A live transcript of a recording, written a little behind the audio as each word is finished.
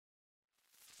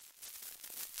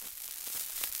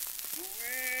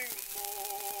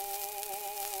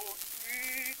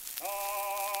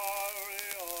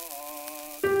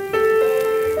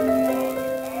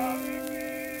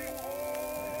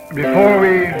Before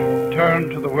we turn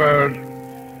to the Word,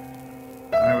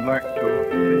 I would like to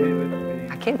say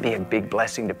this. I can't be a big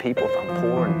blessing to people if I'm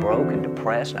poor and broke and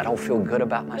depressed and I don't feel good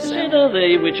about myself. Blessed are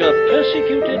they which are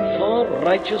persecuted for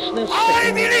righteousness' sake.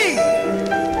 I believe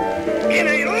in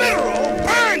a literal,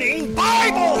 burning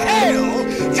Bible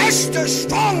hell just as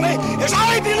strongly as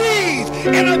I believe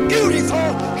in a beautiful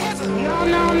heaven. No,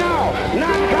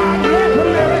 not God bless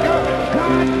America,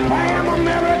 God damn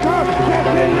America, that's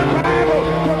in the Bible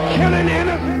for killing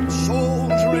innocent.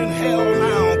 Souls are in hell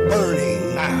now,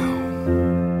 burning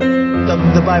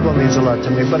now. The Bible means a lot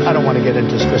to me, but I don't want to get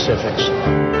into specifics.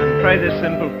 Pray this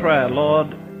simple prayer: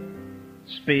 Lord,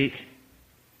 speak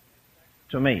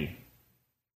to me.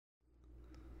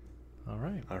 All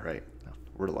right.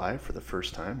 We're live for the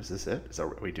first time. Is this it?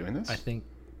 Are we doing this? I think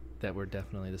that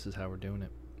this is how we're doing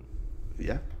it.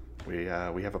 Yeah. We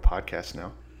have a podcast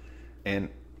now. And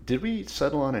did we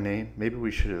settle on a name? Maybe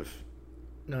we should have.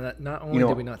 No, not only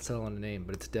did we not settle on a name,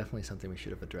 but it's definitely something we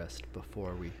should have addressed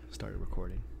before we started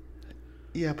recording.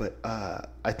 Yeah, but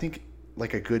I think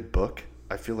like a good book,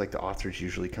 I feel like the authors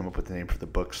usually come up with the name for the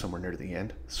book somewhere near the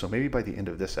end. So maybe by the end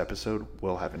of this episode,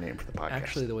 we'll have a name for the podcast.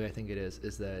 Actually, the way I think it is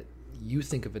that you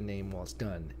think of a name while it's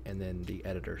done, and then the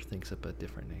editor thinks up a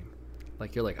different name.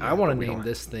 Like you're like, I want to name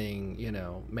this thing,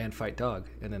 Man Fight Dog,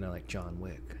 and then they're like John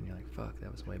Wick, and you're like, fuck,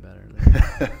 that was way better.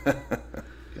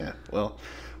 Yeah, well,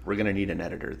 we're gonna need an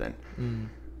editor then.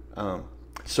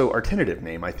 So our tentative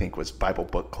name, I think, was Bible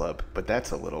Book Club, but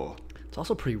that's a little. It's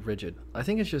also pretty rigid. I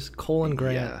think it's just Colin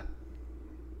Grant.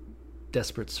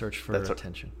 Desperate search for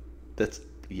attention.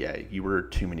 You were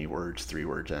too many words, 3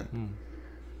 words in.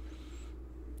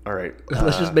 All right.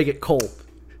 Let's just make it Cole.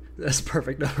 That's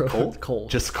perfect. No, Cole? Cole.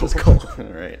 Just Cole. Just Cole.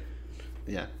 All right.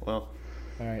 Yeah, well.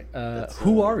 All right.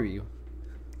 Who are you?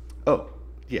 Oh,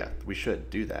 yeah, we should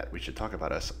do that. We should talk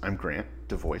about us. I'm Grant,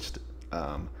 devoiced.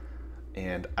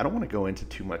 And I don't want to go into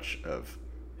too much of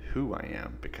who I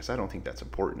am because I don't think that's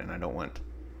important, and I don't want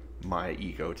my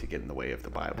ego to get in the way of the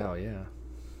Bible. Oh, yeah.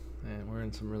 Man, we're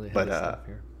in some really heavy stuff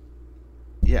here.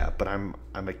 Yeah, but I'm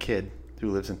a kid who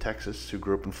lives in Texas who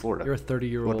grew up in Florida. You're a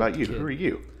 30-year-old What about you? kid. Who are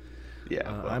you? Yeah.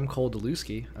 I'm Cole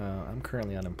Delusky. I'm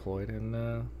currently unemployed,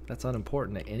 and that's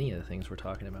unimportant to any of the things we're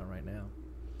talking about right now.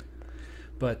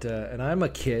 But and I'm a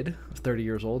kid, 30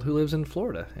 years old, who lives in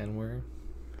Florida, and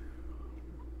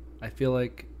I feel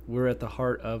like we're at the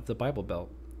heart of the Bible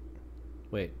Belt.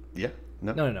 Wait. Yeah.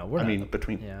 No. We're not. I mean,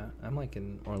 between. Yeah, I'm like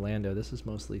in Orlando. This is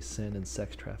mostly sin and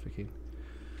sex trafficking.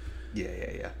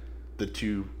 Yeah. The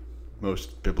two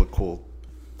most biblical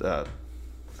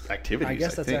activities. I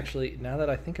guess that's actually, now that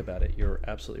I think about it, you're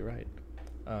absolutely right.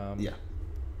 Yeah.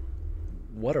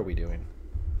 What are we doing?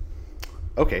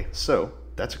 Okay, so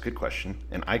that's a good question,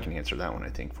 and I can answer that one, I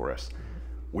think, for us.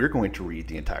 We're going to read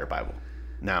the entire Bible.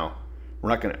 Now, we're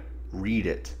not going to read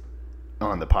it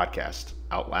on the podcast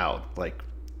out loud, like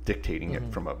dictating it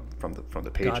from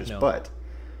the pages, God, no. But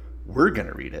we're going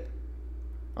to read it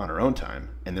on our own time,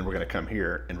 and then we're going to come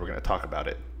here and we're going to talk about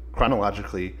it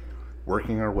chronologically,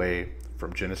 working our way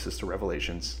from Genesis to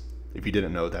Revelations. If you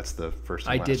didn't know, that's the first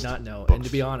and I last did not know. books. And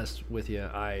to be honest with you,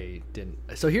 I didn't.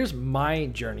 So here's my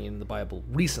journey in the Bible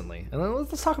recently. And then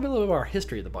let's talk a little bit about our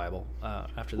history of the Bible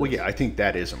after this. Well, yeah, I think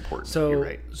that is important. So, you're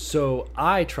right. So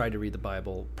I tried to read the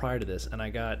Bible prior to this, and I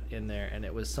got in there, and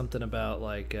it was something about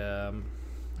like,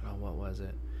 what was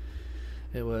it?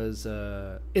 It was,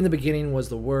 in the beginning was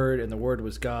the Word, and the Word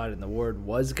was God, and the Word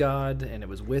was God, and it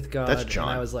was with God. That's John.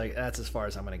 And I was like, that's as far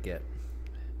as I'm going to get.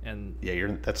 And yeah,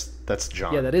 that's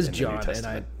John. Yeah, that is in the John, New and I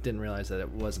Testament. didn't realize that it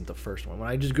wasn't the first one. When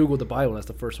I just Googled the Bible, and that's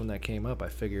the first one that came up. I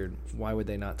figured, why would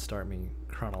they not start me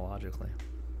chronologically?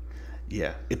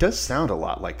 Yeah, it does sound a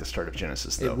lot like the start of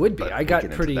Genesis, though. It would be. but I got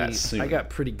we'll get into that soon. I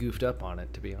got pretty goofed up on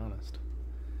it, to be honest.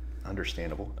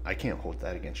 Understandable. I can't hold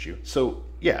that against you. So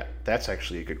yeah, that's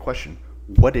actually a good question.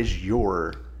 What is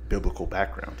your biblical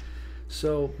background?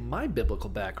 So my biblical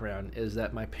background is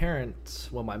that my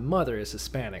mother is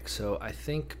Hispanic, so I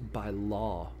think by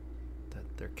law that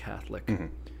they're Catholic,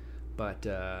 but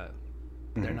they're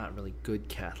not really good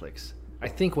Catholics. I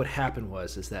think what happened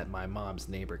is that my mom's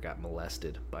neighbor got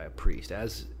molested by a priest,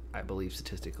 as I believe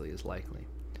statistically is likely.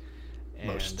 And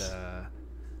Most.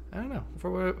 I don't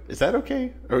know. Is that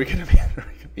okay? Are we gonna be?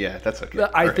 Yeah, that's okay.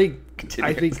 I All think continue.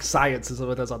 I think science is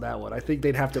with us on that one. I think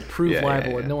they'd have to prove Yeah,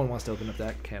 libel, yeah. and no one wants to open up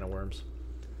that can of worms.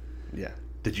 Yeah.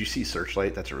 Did you see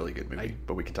Searchlight? That's a really good movie,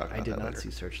 but we can talk about that I did later. not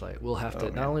see Searchlight. We'll have to.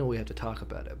 Not only will we have to talk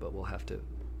about it, but we'll have to.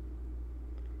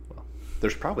 Well,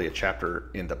 there's probably a chapter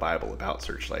in the Bible about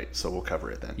Searchlight, so we'll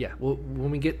cover it then. Yeah. Well, when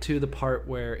we get to the part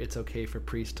where it's okay for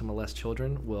priests to molest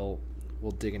children, we'll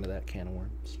dig into that can of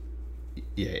worms.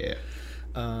 Yeah.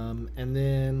 And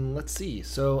then let's see.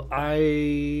 So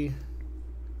I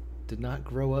did not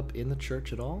grow up in the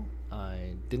church at all.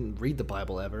 I didn't read the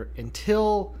Bible ever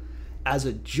until, as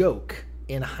a joke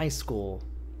in high school,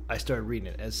 I started reading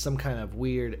it as some kind of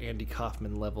weird Andy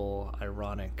Kaufman level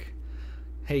ironic.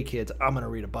 Hey kids, I'm gonna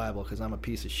read a Bible because I'm a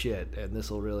piece of shit, and this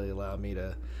will really allow me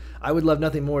to. I would love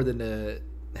nothing more than to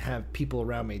have people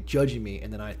around me judging me,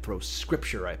 and then I throw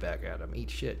scripture right back at them. Eat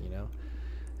shit, you know.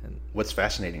 And what's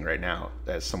fascinating right now,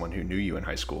 as someone who knew you in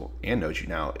high school and knows you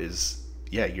now, is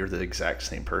you're the exact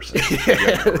same person. You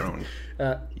haven't grown.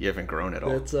 You haven't grown at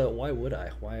all. That's why would I?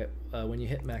 Why when you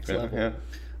hit max level? Yeah,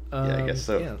 I guess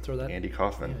so. Yeah, throw that. Andy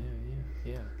Kaufman.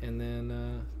 Yeah. And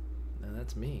then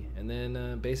that's me. And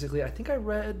then basically, I think I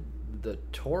read the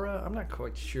Torah. I'm not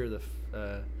quite sure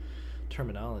the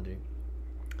terminology.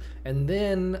 And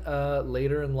then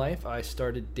later in life, I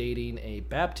started dating a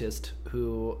Baptist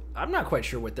who I'm not quite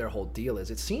sure what their whole deal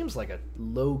is. It seems like a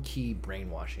low-key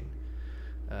brainwashing.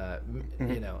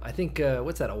 You know, I think,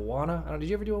 what's that, Awana? Did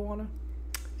you ever do Awana?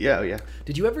 Yeah.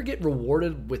 Did you ever get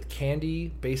rewarded with candy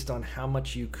based on how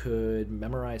much you could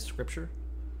memorize scripture?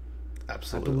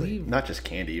 Absolutely. Not just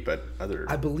candy, but other...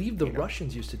 I believe the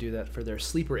Russians used to do that for their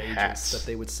sleeper agents hats. that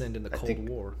they would send in the Cold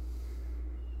War.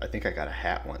 I think I got a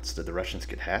hat once. Did the Russians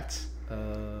get hats? I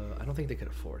don't think they could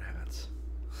afford hats.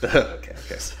 Okay.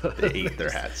 So they ate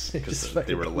their hats because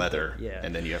they were leather,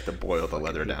 and then you have to boil the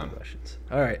leather down. Russians.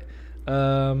 All right.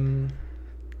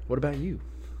 What about you?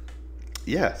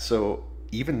 Yeah, so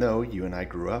even though you and I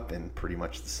grew up in pretty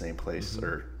much the same place,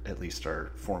 or at least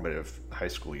our formative high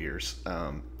school years,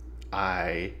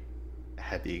 I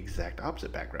had the exact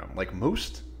opposite background. Like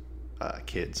most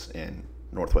kids in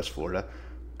Northwest Florida,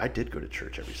 I did go to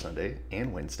church every Sunday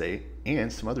and Wednesday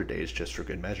and some other days just for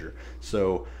good measure.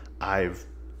 So I've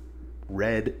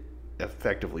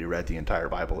effectively read the entire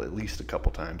Bible at least a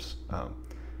couple times.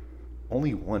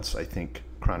 Only once, I think,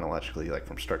 chronologically, like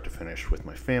from start to finish with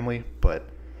my family, but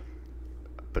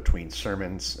between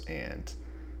sermons and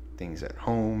things at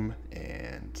home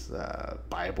and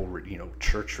Bible,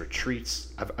 church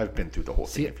retreats, I've been through the whole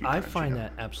thing a few times. I find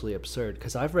that absolutely absurd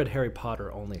because I've read Harry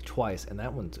Potter only twice, and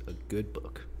that one's a good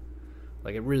book.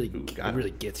 Like it really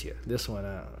gets you. This one,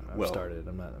 I've started.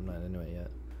 I'm not into it yet.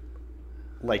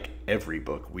 Like every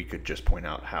book, we could just point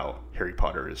out how Harry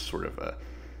Potter is sort of a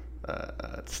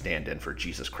stand-in for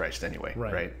Jesus Christ anyway,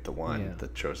 right? The one, the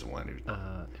chosen one who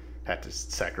had to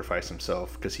sacrifice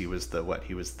himself because he was the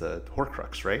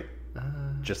Horcrux, right?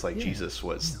 Just like Jesus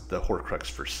was the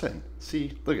Horcrux for sin.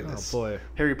 See, look at this. Oh boy,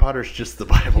 Have Potter's just the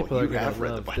Bible. You have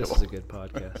read the Bible. This is a good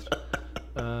podcast.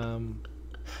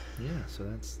 So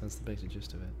that's the basic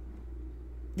gist of it.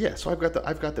 Yeah, so I've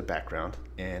got the background,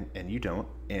 and you don't,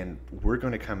 and we're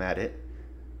going to come at it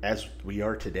as we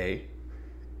are today.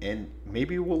 And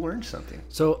maybe we'll learn something.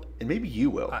 And maybe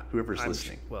you will, whoever's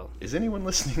listening. Is anyone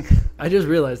listening? I just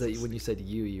realized that when you said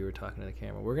you were talking to the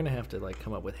camera. We're going to have to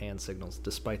come up with hand signals,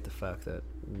 despite the fact that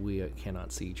we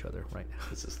cannot see each other right now.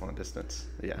 This is long distance.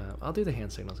 Yeah. I'll do the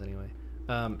hand signals anyway.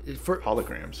 For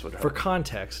holograms would help. For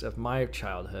context of my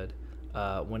childhood,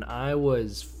 when I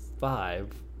was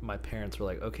 5, my parents were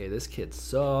like, okay, this kid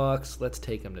sucks. Let's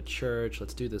take him to church.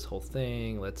 Let's do this whole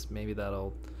thing. Maybe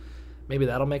that'll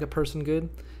make a person good.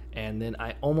 And then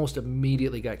I almost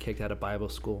immediately got kicked out of Bible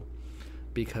school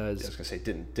because I was gonna say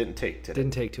didn't take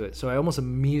to it. So I almost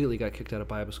immediately got kicked out of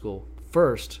Bible school.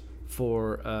 First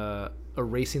for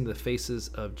erasing the faces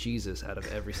of Jesus out of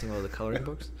every single of the coloring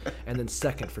books, and then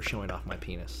second for showing off my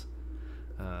penis.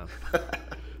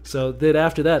 So then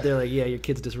after that, they're like, yeah, your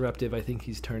kid's disruptive. I think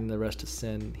he's turned the rest to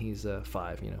sin. He's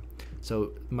 5,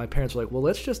 So my parents were like, well,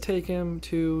 let's just take him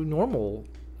to normal.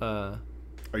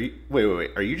 Are you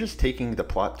wait? Are you just taking the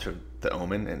plot to The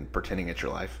Omen and pretending it's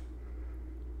your life?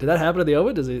 Did that happen to The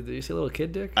Omen? Did you see a little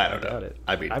kid dick? I don't know. It.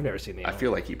 I mean, I've never seen The Omen. I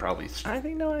feel like he probably. I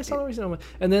think no, I saw the recent Omen.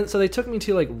 And then so they took me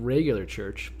to regular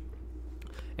church,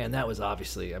 and that was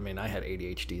obviously. I mean, I had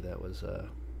ADHD. That was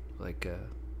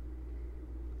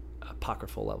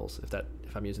apocryphal levels.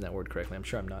 If I'm using that word correctly, I'm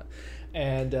sure I'm not.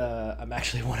 And I'm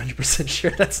actually 100%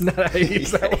 sure that's not how you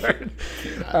use that word.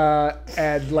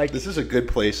 And this is a good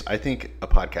place. I think a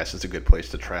podcast is a good place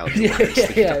to try out.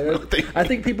 I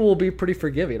think people will be pretty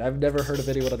forgiving. I've never heard of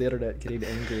anyone on the internet getting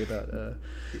angry about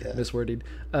miswording.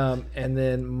 And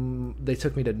then they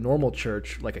took me to normal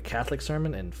church, like a Catholic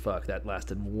sermon, and fuck, that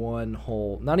lasted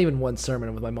not even one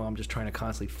sermon, with my mom just trying to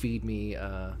constantly feed me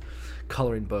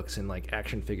coloring books and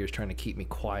action figures, trying to keep me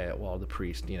quiet while the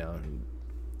priest,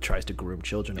 tries to groom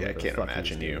children. I can't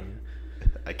imagine you.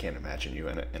 I can't imagine you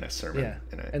in a sermon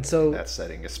in that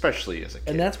setting, especially as a kid.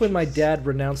 And that's when my dad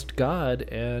renounced God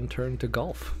and turned to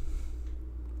golf.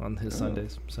 on his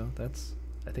Sundays. So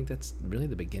I think that's really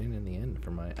the beginning and the end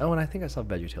for my. Oh, and I think I saw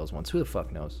VeggieTales once. Who the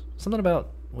fuck knows? Something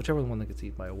about whichever one that gets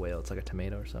eaten by a whale. It's like a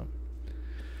tomato or something.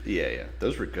 Yeah,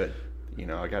 those were good.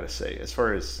 I gotta say, as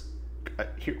far as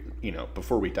here,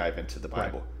 before we dive into the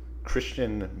Bible, Right.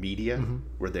 Christian media,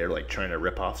 where they're like trying to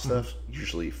rip off stuff,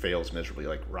 usually fails miserably,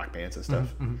 like rock bands and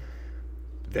stuff.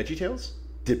 VeggieTales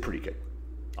did pretty good.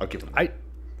 I'll give them that.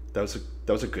 That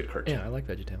was a good cartoon. Yeah, I like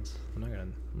VeggieTales. I'm not gonna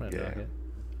knock it.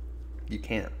 You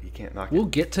can't knock it. We'll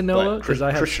get to Noah because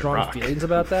I have Christian strong rock. feelings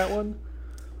about that one.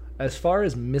 As far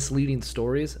as misleading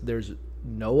stories, there's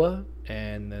Noah,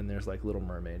 and then there's like Little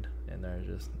Mermaid, and they're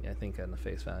just, I think on the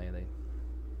face value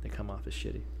they come off as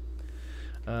shitty.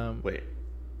 Wait,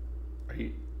 are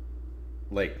you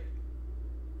like?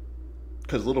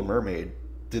 Because Little Mermaid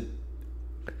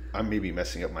I may be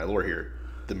messing up my lore here.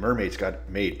 The mermaids got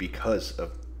made because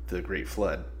of the Great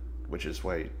Flood, which is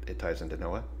why it ties into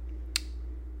Noah.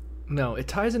 No, it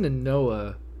ties into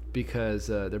Noah because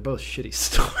they're both shitty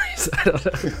stories. I don't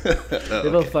know.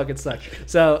 They both fucking suck.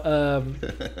 So,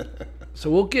 so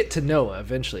we'll get to Noah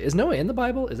eventually. Is Noah in the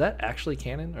Bible? Is that actually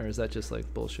canon, or is that just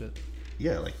like bullshit?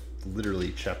 Yeah, like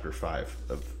literally chapter 5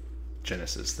 of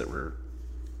Genesis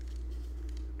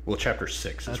chapter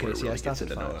 6 is where it really gets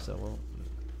into Noah. So we'll...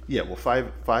 Yeah, well,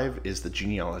 5 is the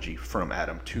genealogy from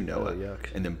Adam to Noah,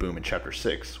 yuck. and then boom, in chapter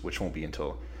 6, which won't be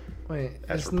until Wait,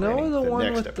 as is we're Noah planning the one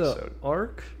next with episode. the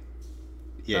ark?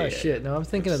 Yeah. Oh shit! No, I'm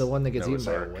thinking of the one that gets Noah's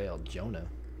eaten by Ark. a whale, Jonah.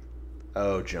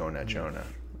 Oh, Jonah.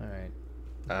 All right.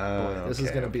 Boy, this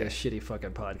is gonna be a shitty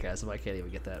fucking podcast if I can't even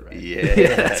get that right. Yeah,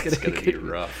 it's it's gonna be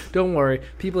rough. Don't worry,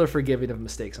 people are forgiving of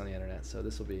mistakes on the internet, so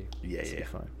this will be be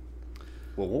fine.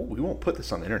 Well, we won't put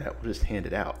this on the internet. We'll just hand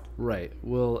it out. Right.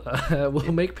 We'll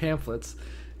make pamphlets,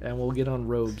 and we'll get on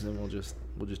robes, and we'll just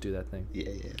do that thing.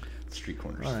 Yeah. Street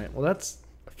corners. All right. Well,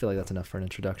 I feel like that's enough for an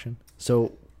introduction.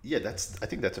 So. Yeah, I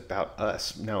think that's about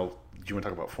us. Now, do you want to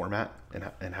talk about format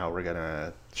and how we're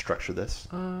gonna structure this?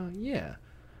 Yeah.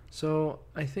 So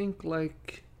I think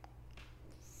like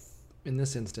in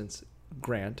this instance,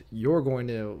 Grant, you're going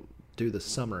to do the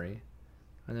summary,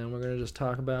 and then we're going to just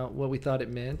talk about what we thought it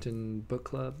meant and book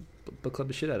club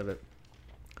the shit out of it.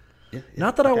 Yeah,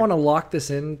 Not that I want to lock this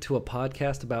into a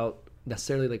podcast about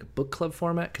necessarily like a book club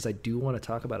format, because I do want to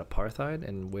talk about apartheid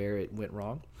and where it went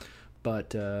wrong,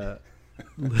 but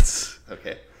let's.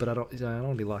 Okay. But I don't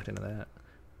want to be locked into that.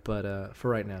 But for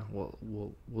right now,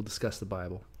 we'll discuss the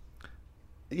Bible.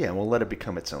 Yeah, and we'll let it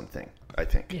become its own thing, I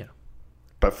think. Yeah.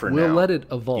 But for now, we'll let it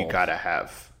evolve. You gotta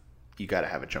have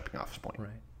a jumping off point.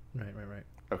 Right.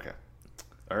 Okay.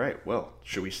 All right. Well,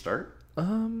 should we start?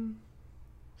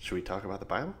 Should we talk about the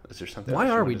Bible? Is there something? Why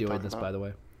else you are wanted we to doing talk this, about? by the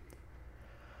way?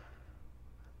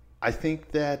 I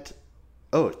think that.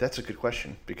 Oh, that's a good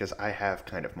question, because I have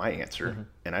kind of my answer,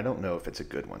 and I don't know if it's a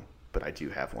good one, but I do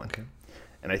have one. Okay.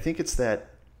 And I think it's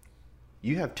that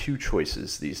you have two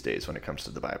choices these days when it comes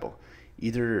to the Bible.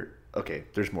 Either, okay,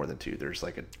 there's more than two. There's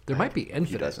like there might be infinite.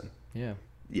 few dozen. Yeah.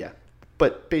 Yeah.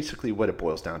 But basically what it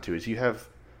boils down to is you have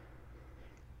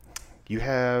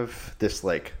this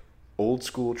like old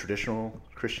school traditional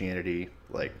Christianity,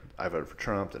 like I voted for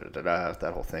Trump,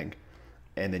 that whole thing.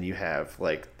 And then you have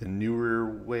like the newer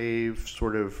wave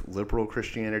sort of liberal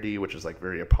Christianity, which is like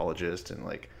very apologist and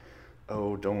like,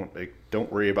 oh, don't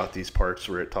worry about these parts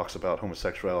where it talks about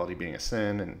homosexuality being a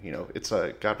sin, and it's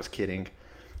God was kidding.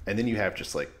 And then you have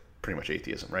just like pretty much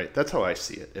atheism, right? That's how I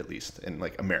see it, at least in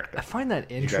like America. I find that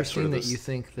interesting that you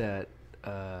think that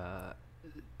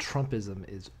Trumpism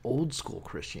is old school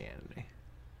Christianity.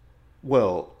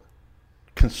 Well,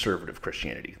 conservative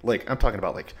Christianity. Like I'm talking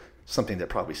about like something that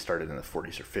probably started in the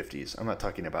 40s or 50s. I'm not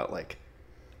talking about like,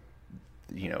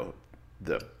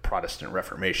 the Protestant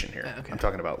Reformation here. Okay. I'm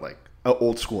talking about like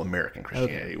old school American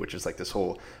Christianity, which is like this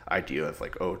whole idea of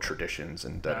like, traditions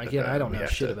and again, I don't know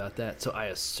shit about that. So I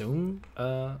assume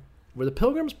were the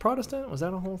Pilgrims Protestant? Was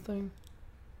that a whole thing?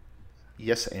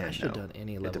 Yes and no. I should have done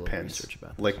any level of research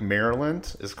about that. Like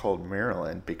Maryland is called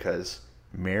Maryland because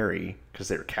Mary, because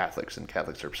they were Catholics, and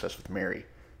Catholics are obsessed with Mary,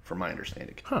 from my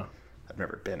understanding. Huh. I've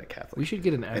never been a Catholic. We should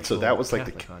get an actual and so that was like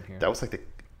Catholic on here. That was like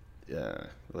the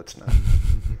let's not.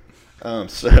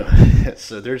 So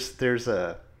there's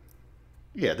a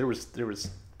there was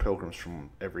pilgrims from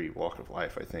every walk of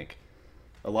life. I think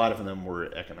a lot of them were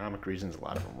economic reasons. A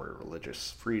lot of them were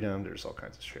religious freedom. There's all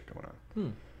kinds of shit going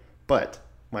on. But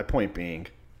my point being,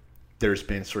 there's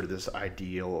been sort of this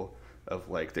ideal of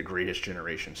like the greatest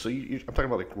generation. So I'm talking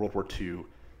about like World War II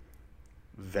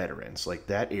veterans, like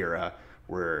that era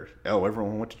where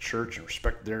everyone went to church and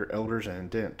respected their elders and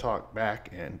didn't talk back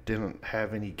and didn't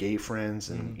have any gay friends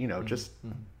and just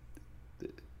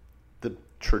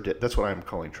that's what I'm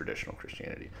calling traditional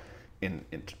Christianity, in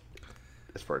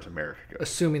as far as America goes.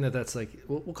 Assuming that that's like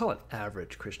we'll call it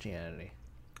average Christianity.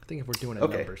 I think if we're doing a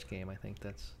numbers game, I think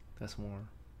that's more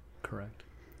correct.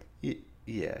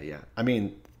 Yeah. I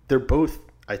mean, they're both.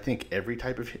 I think every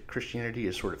type of Christianity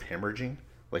is sort of hemorrhaging.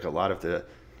 Like a lot of the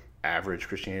average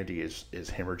Christianity is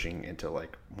hemorrhaging into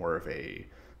like more of a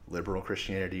liberal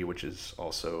Christianity, which is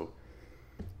also,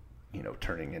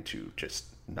 turning into just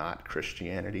not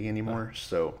Christianity anymore.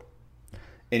 So,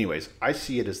 anyways, I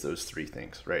see it as those three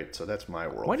things, right? So that's my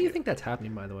world. Why do you think that's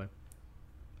happening, by the way?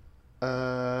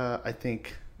 I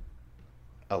think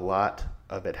a lot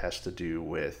of it has to do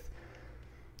with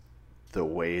the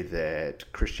way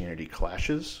that Christianity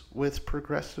clashes with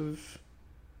progressive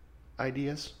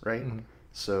ideas, right? Mm-hmm.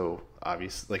 So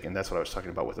obviously, and that's what I was talking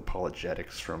about with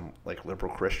apologetics from like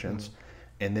liberal Christians. Mm-hmm.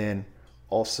 And then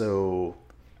also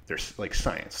there's like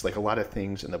science, like a lot of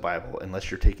things in the Bible, unless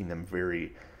you're taking them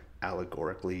very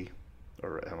allegorically,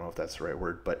 or I don't know if that's the right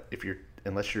word, but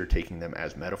unless you're taking them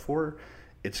as metaphor,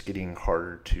 it's getting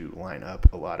harder to line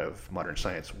up a lot of modern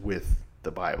science with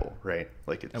the Bible, right?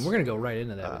 Like and we're going to go right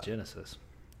into that with Genesis.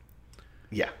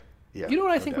 Yeah. You know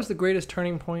what I think was the greatest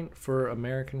turning point for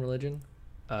American religion?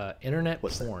 Internet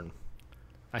porn.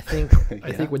 I think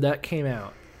when that came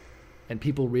out and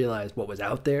people realized what was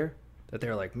out there, that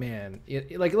they're like, man,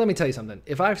 like, let me tell you something.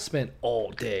 If I've spent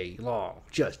all day long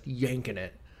just yanking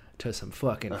it to some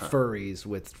fucking furries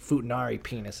with futanari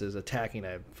penises attacking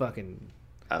a fucking...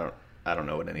 I don't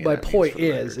know what any of that means. My point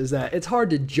is that it's hard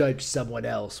to judge someone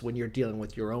else when you're dealing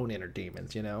with your own inner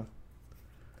demons,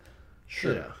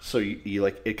 Sure. Yeah. So you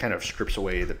like, it kind of strips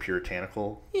away the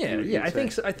puritanical. Yeah. I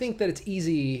think that it's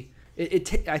easy.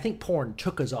 I think porn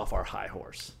took us off our high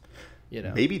horse.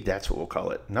 Maybe that's what we'll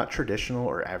call it. Not traditional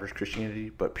or average Christianity,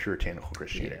 but puritanical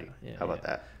Christianity. How about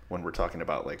that? When we're talking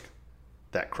about like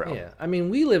that crowd. Yeah. I mean,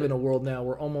 we live in a world now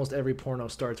where almost every porno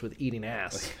starts with eating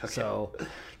ass. Okay. So.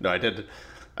 No, I did.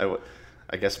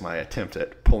 I guess my attempt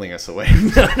at pulling us away.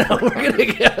 No,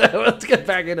 let's get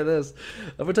back into this.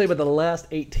 I'm gonna tell you about the last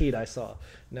 18 I saw.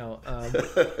 No.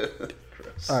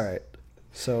 All right.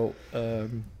 So,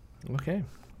 okay.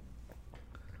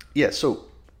 Yeah. So,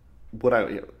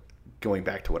 going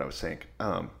back to what I was saying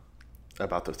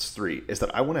about those three is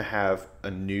that I want to have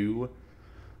a new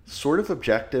sort of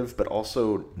objective, but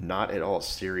also not at all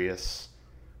serious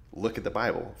look at the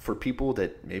Bible for people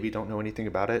that maybe don't know anything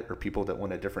about it, or people that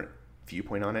want a different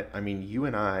viewpoint on it. I mean, you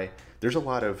and I, there's a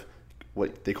lot of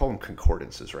what they call them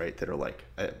concordances, right? That are like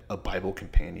a Bible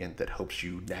companion that helps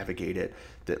you navigate it,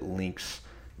 that links,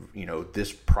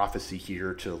 this prophecy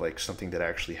here to like something that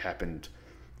actually happened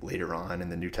later on in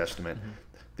the New Testament. Mm-hmm.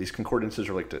 These concordances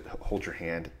are like to hold your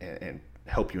hand and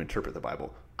help you interpret the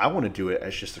Bible. I want to do it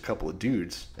as just a couple of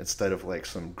dudes instead of like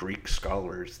some Greek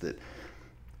scholars that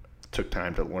took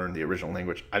time to learn the original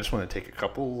language. I just want to take a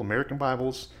couple American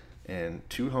Bibles and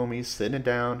two homies sitting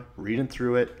down, reading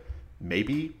through it,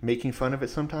 maybe making fun of it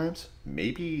sometimes,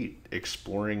 maybe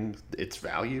exploring its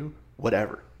value,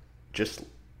 whatever. Just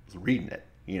reading it,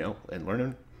 and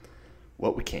learning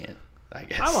what we can, I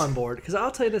guess. I'm on board, because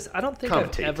I'll tell you this, I don't think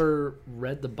I've ever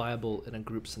read the Bible in a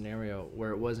group scenario where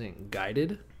it wasn't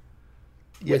guided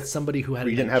with somebody who had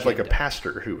you didn't have like a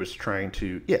pastor who was trying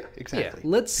to... Yeah, exactly. Yeah,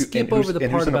 let's skip over the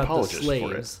part about the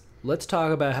slaves. Let's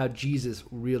talk about how Jesus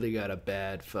really got a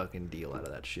bad fucking deal out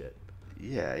of that shit.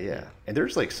 Yeah. And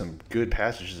there's like some good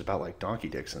passages about like donkey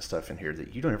dicks and stuff in here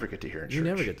that you don't ever get to hear in church. You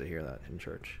never get to hear that in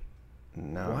church.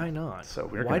 No. Why not? So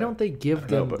why don't they give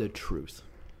them the truth?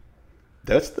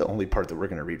 That's the only part that we're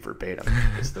going to read verbatim.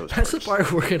 Is those That's the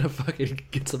part we're going to fucking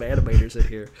get some animators in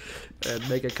here and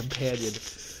make a companion.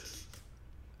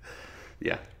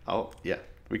 Yeah.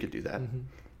 We could do that.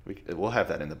 Mm-hmm. We'll have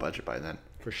that in the budget by then.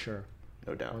 For sure.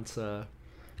 No doubt.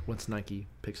 Once Nike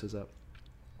picks us up.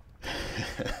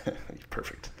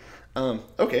 Perfect.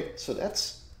 Okay, so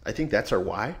I think that's our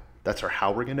why. That's our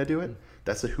how we're going to do it.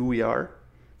 That's the who we are.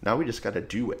 Now we just got to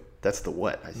do it. That's the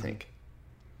what, I think,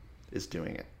 is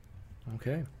doing it.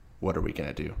 Okay. What are we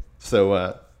going to do?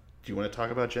 So, do you want to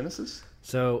talk about Genesis?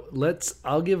 So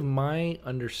I'll give my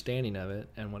understanding of it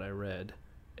and what I read.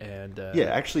 And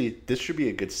actually, this should be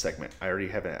a good segment. I already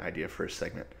have an idea for a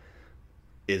segment.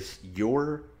 Is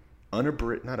your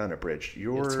not unabridged,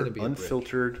 your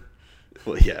unfiltered...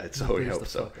 Well, yeah, I hope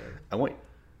so.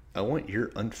 I want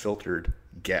your unfiltered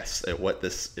guess at what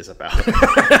this is about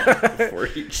for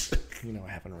each. I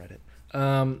haven't read it.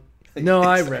 No,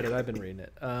 I read it. I've been reading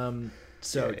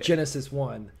it. Genesis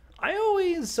 1.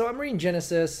 I'm reading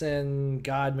Genesis, and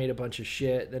God made a bunch of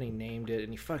shit. Then he named it,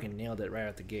 and he fucking nailed it right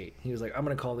out the gate. He was like, I'm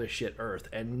going to call this shit Earth.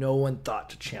 And no one thought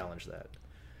to challenge that.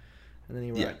 and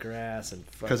then he wrote grass and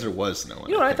because there was no one.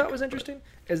 You know what I thought was interesting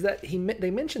is that they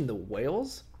mentioned the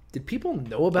whales. Did people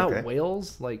know about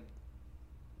whales like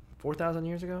 4,000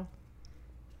 years ago?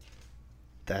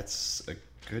 That's a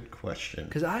good question.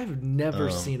 Because I've never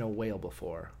seen a whale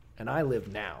before, and I live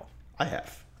now. I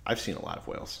have. I've seen a lot of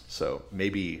whales, so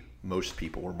maybe most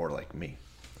people were more like me.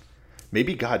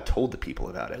 Maybe God told the people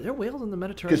about it. Are there whales in the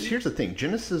Mediterranean? Because here's the thing: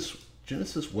 Genesis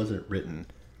wasn't written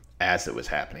as it was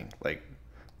happening. Like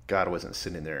God wasn't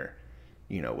sitting there,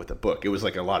 with a book. It was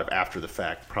like a lot of after the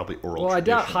fact, probably oral. Well, I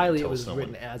doubt tradition highly it until was someone...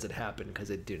 written as it happened because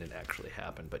it didn't actually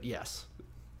happen. But yes,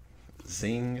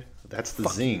 zing. That's the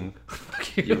zing.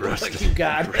 Fuck you. You roasted. Fuck you,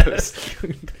 God.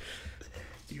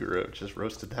 You just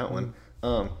roasted that one.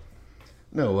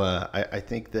 No, I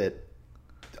think that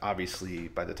obviously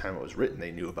by the time it was written,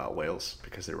 they knew about whales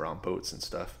because they were on boats and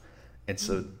stuff, and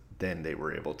so then they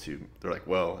were able to. They're like,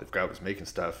 well, if God was making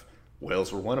stuff,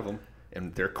 whales were one of them,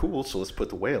 and they're cool, so let's put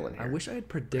the whale in here. I wish I had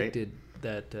predicted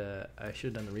that. I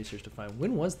should have done the research to find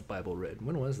when was the Bible written.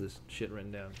 When was this shit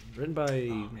written down? Written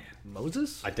by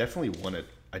Moses? I definitely wanted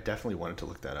to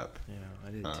look that up. Yeah,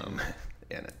 I did too.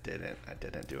 And I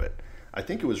didn't do it. I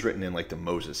think it was written in like the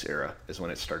Moses era is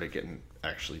when it started getting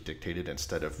actually dictated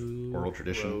instead of oral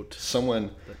tradition. Wrote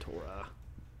Someone the Torah.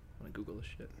 I'm gonna Google this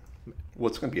shit. Well,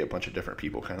 it's going to be a bunch of different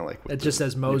people, kind of like. It just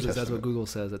says Moses. That's what Google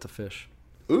says. That's a fish.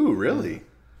 Ooh, really?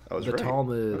 I was the right.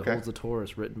 Talmud holds the Torah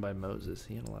is written by Moses.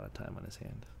 He had a lot of time on his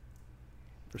hand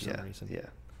for some reason. Yeah.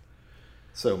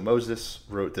 So Moses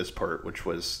wrote this part, which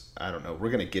was, I don't know.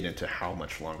 We're going to get into how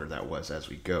much longer that was as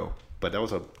we go, but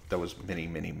that was many,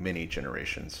 many, many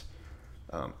generations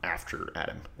after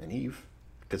Adam and Eve,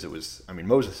 because it was. I mean,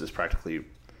 Moses is practically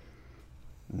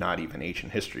not even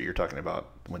ancient history. You're talking about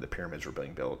when the pyramids were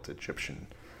being built, Egyptian.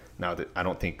 Now that I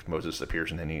don't think Moses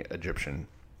appears in any Egyptian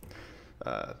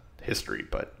history,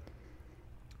 but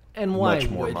and why much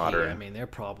more would modern. He? I mean, they're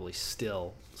probably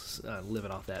still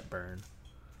living off that burn.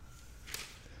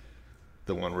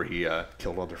 The one where he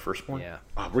killed all their firstborn. Yeah,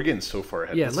 we're getting so far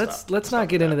ahead. Yeah, let's not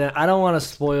get into that. I don't want to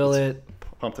spoil it.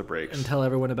 Pump the brakes and tell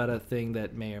everyone about a thing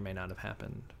that may or may not have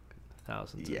happened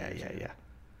thousands. of years ago. Yeah.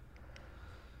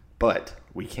 But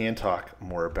we can talk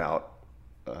more about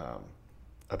the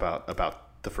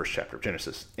first chapter of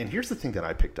Genesis. And here's the thing that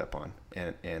I picked up on,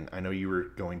 and I know you were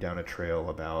going down a trail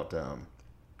about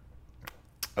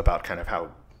kind of how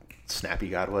snappy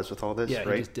God was with all this,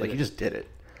 right? He just did it.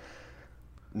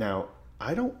 Now,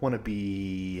 I don't want to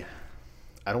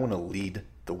lead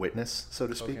the witness, so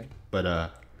to speak,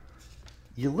 but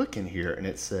you look in here and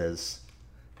it says,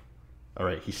 all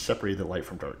right, he separated the light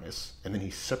from darkness, and then he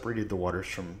separated the waters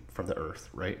from the earth,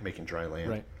 right, making dry land.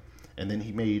 Right. And then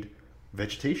he made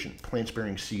vegetation, plants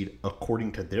bearing seed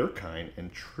according to their kind,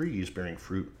 and trees bearing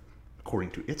fruit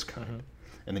according to its kind. Mm-hmm.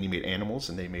 And then he made animals,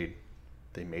 and they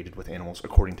mated with animals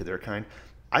according to their kind.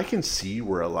 I can see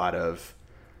where a lot of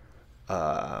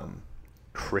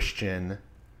Christian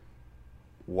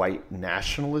white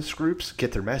nationalist groups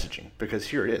get their messaging, because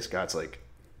here it is. God's like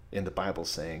in the Bible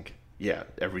saying, yeah,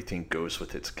 everything goes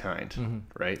with its kind,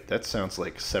 right? That sounds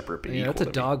like separate but equal. That's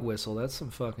a dog whistle. That's some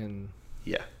fucking...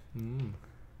 Yeah.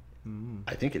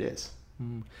 I think it is.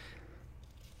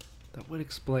 That would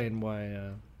explain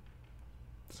why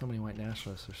so many white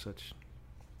nationalists are such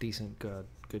decent, good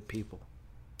people.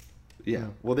 Yeah.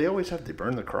 Well, they always have to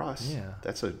burn the cross. Yeah.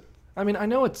 That's a... I mean, I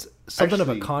know it's something of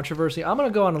a controversy. I'm going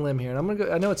to go on a limb here, and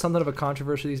I know it's something of a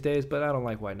controversy these days, but I don't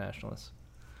like white nationalists.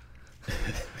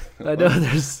 I know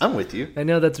I'm with you. I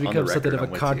know that's become something of a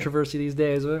controversy these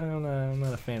days, but I'm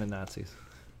not a fan of Nazis.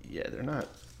 Yeah, they're not.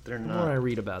 The more I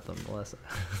read about them, the less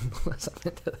I'm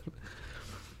into them.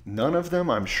 None of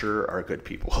them, I'm sure, are good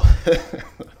people.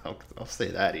 I'll say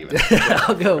that even.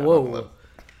 I'll go, whoa.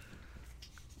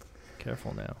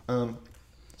 Careful now.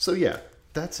 So yeah,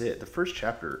 that's it. The first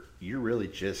chapter, you're really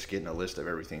just getting a list of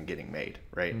everything getting made,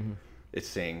 right? Mm-hmm. It's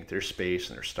saying there's space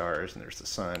and there's stars and there's the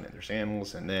sun and there's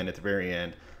animals, and then at the very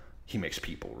end, he makes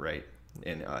people, right,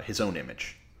 in his own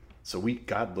image. So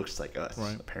God looks like us,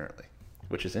 apparently,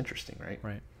 which is interesting, right?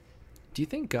 Right. Do you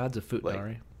think God's a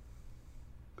Futnari?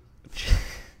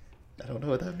 I don't know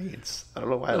what that means. I don't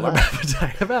know why I laughed.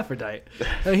 Hermaphrodite.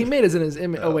 No, he made us in his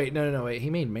image. Oh wait, no. Wait. He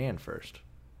made man first.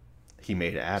 He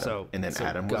made Adam, and then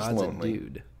Adam was God's lonely. A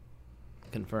dude.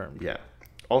 Confirmed. Yeah.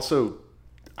 Also,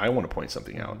 I want to point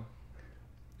something out,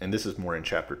 and this is more in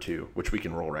chapter 2, which we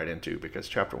can roll right into because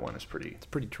chapter 1 is pretty. It's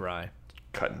pretty dry.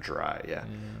 Cut and dry. Yeah.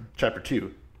 Chapter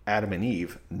 2, Adam and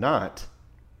Eve, not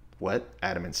what?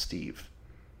 Adam and Steve.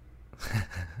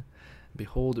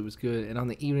 Behold, it was good, and on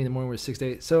the evening of the morning were 6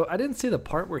 days. So I didn't see the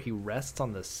part where he rests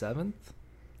on the 7th.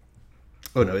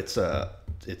 Oh no, it's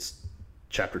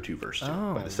chapter 2, verse 2.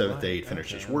 Oh, By the seventh right. day he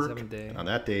finished Okay, his on the work, seventh day. and on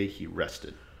that day he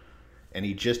rested. And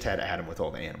he just had Adam with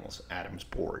all the animals. Adam's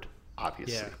bored,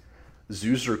 obviously. Yeah.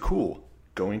 Zoos are cool.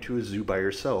 Going to a zoo by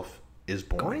yourself is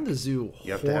boring. Going to the zoo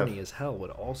You have to horny have- as hell would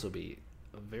also be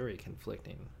very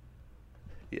conflicting.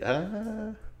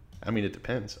 Yeah. I mean, it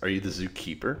depends. Are you the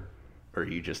zookeeper, or are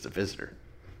you just a visitor?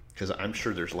 Because I'm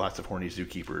sure there's lots of horny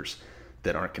zookeepers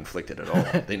that aren't conflicted at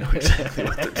all. They know exactly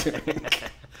what they're doing.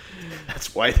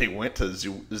 That's why they went to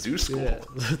zoo school. Yeah,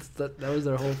 that was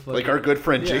their whole fucking... Like our good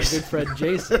friend Jason. Our good friend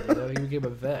Jason. You know, he became a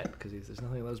vet because there's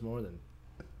nothing he loves more than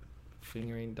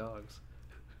fingering dogs.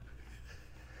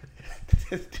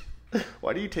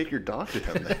 Why do you take your dog to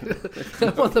him then? I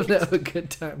want them to have a good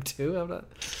time too. I'm not...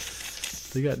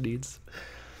 They got needs.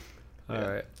 All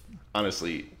right.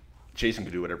 Honestly, Jason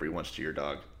can do whatever he wants to your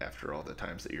dog after all the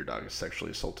times that your dog has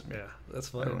sexually assaulted me. Yeah, that's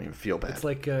I fine. don't even feel bad.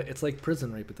 It's like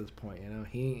prison rape at this point. You know,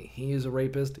 he is a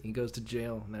rapist. He goes to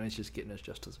jail. Now he's just getting his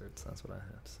just desserts. That's what I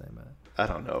have to say about it. I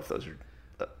don't know if those are.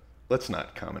 Let's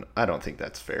not comment. I don't think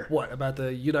that's fair. What about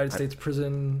the United States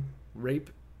prison rape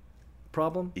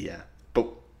problem? Yeah, but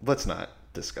let's not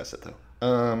discuss it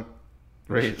though.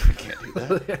 Right? We can't do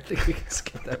that. I think we can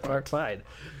skip that part. Fine.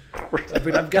 I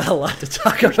mean, I've got a lot to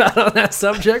talk about on that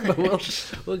subject, but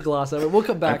we'll gloss over it. We'll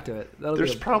come back to it.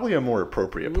 There's probably a more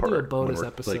appropriate We'll part. do a bonus when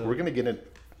episode. Like we're gonna get in.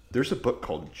 There's a book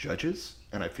called Judges,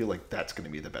 and I feel like that's gonna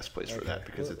be the best place for that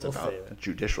because it's We'll about save it.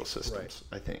 judicial systems.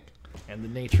 I think. And the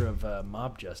nature of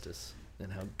mob justice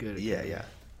and how good it Yeah, can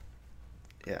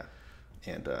be. yeah,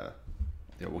 and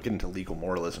we'll get into legal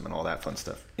moralism and all that fun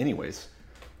stuff. Anyways,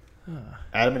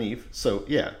 Adam and Eve. So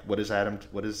yeah, what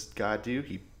does God do?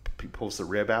 He pulls the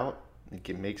rib out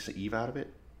and makes Eve out of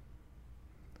it.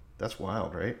 That's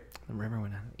wild, right? Remember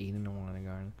when Eden and in the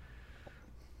garden?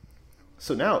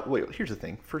 So now, wait. Here's the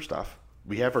thing. First off,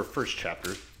 we have our first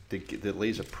chapter that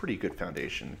lays a pretty good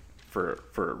foundation for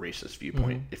a racist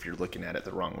viewpoint. If you're looking at it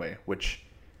the wrong way, which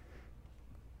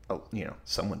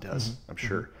someone does, I'm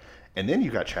sure. And then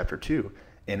you got chapter 2,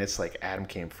 and it's like Adam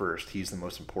came first. He's the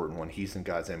most important one. He's in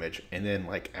God's image. And then,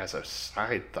 like, as a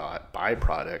side thought,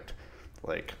 byproduct,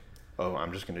 like, oh,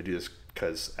 I'm just going to do this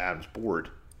because Adam's bored.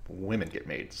 Women get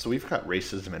made. So we've got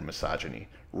racism and misogyny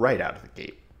right out of the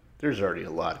gate. There's already a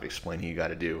lot of explaining you got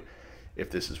to do if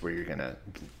this is where you're going to,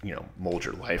 mold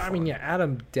your life. I mean, yeah,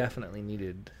 Adam definitely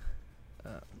needed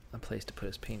a place to put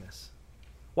his penis.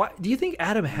 Why do you think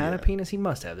Adam had a penis? He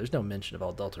must have. There's no mention of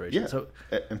adulteration. Yeah. So,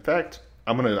 in fact,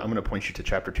 I'm gonna point you to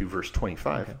chapter 2, verse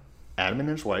 25. Okay. Adam and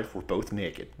his wife were both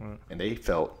naked, and they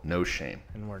felt no shame.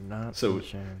 and we're not So-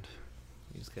 ashamed.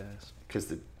 These guys.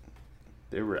 Because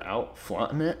they were out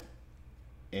flaunting it,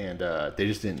 and they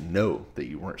just didn't know that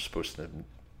you weren't supposed to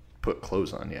put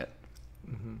clothes on yet.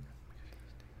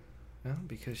 No,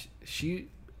 because she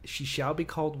shall be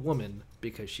called woman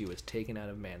because she was taken out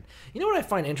of man. You know what I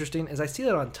find interesting is I see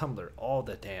that on Tumblr all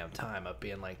the damn time of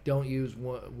being like, don't use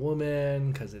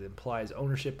woman because it implies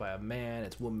ownership by a man.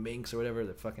 It's womanx or whatever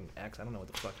the fucking X. I don't know what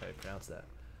the fuck how you pronounce that.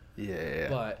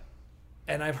 Yeah.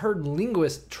 And I've heard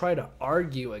linguists try to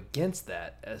argue against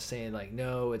that as saying like,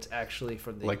 no, it's actually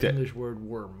from the Like that- English word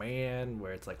 "man,"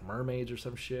 where it's like mermaids or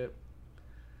some shit.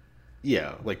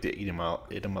 Yeah, like the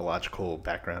etymological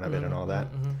background of it and all that.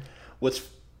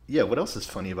 What else is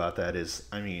funny about that is,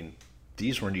 I mean,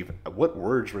 these weren't even, what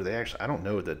words were they actually, I don't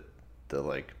know the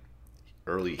like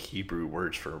early Hebrew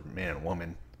words for man and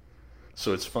woman.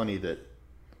 So it's funny that,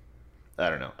 I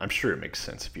don't know, I'm sure it makes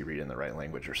sense if you read in the right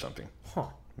language or something. Huh.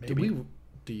 Maybe.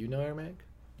 Do you know Aramaic?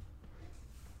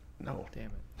 No. Damn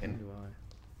it. And- Neither do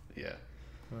I. Yeah.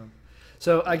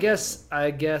 So I guess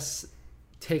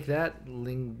take that,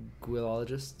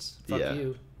 linguologists. Fuck yeah.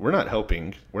 you. We're not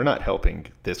helping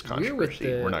this controversy.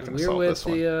 We're not going to solve this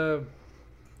one. We're with the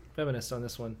feminists on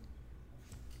this one.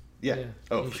 Yeah.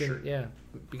 Oh, You for shouldn't- sure. Yeah,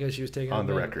 because she was taken On out of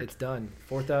the man. record. It's done.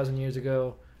 4,000 years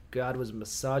ago, God was a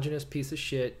misogynist piece of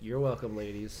shit. You're welcome,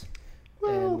 ladies.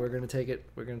 And we're gonna take it.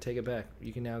 We're gonna take it back.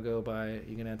 You can now go buy.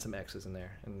 You can add some X's in there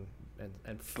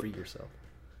and free yourself.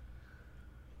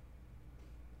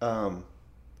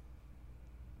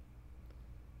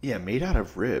 Yeah, made out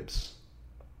of ribs.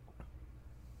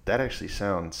 That actually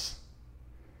sounds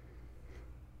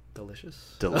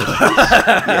Delicious. delicious.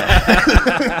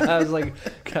 I was like,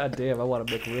 God damn, I want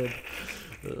to make rib.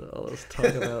 Let's talk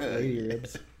about lady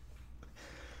ribs.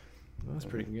 That's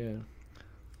pretty good.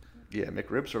 Yeah,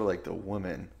 McRibs are like the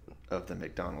woman of the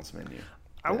McDonald's menu.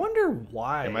 I wonder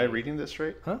why. Am I reading this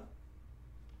right? Huh?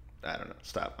 I don't know.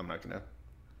 Stop. I'm not gonna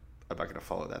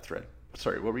follow that thread.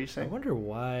 Sorry, what were you I saying? wonder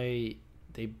why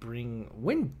they bring.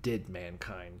 When did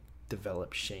mankind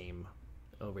develop shame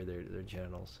over their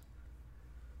genitals?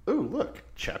 Oh, look,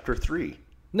 chapter 3.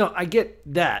 No, I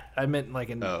get that. I meant like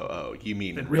in You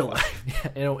mean in real life,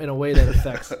 yeah, in a way that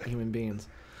affects human beings.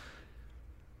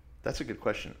 That's a good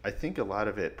question. I think a lot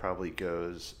of it probably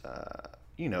goes.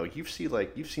 You've seen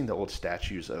the old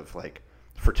statues of like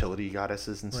fertility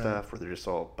goddesses and stuff, where they're just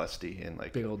all busty and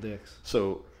like big old dicks.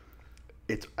 So,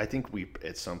 I think we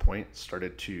at some point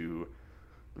started to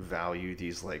value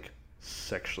these like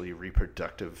sexually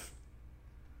reproductive,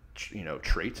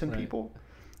 traits in people.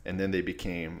 And then they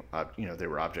became, they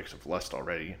were objects of lust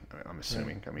already, I'm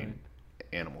assuming. Right,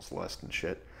 animals lust and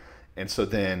shit. And so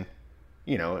then,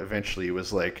 eventually it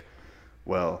was like,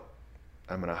 well,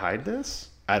 I'm going to hide this?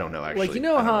 I don't know, actually. Like,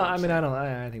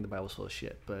 I think the Bible's full of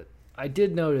shit, but I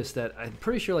did notice that I'm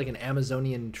pretty sure, like, in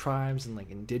Amazonian tribes and,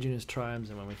 like, indigenous tribes,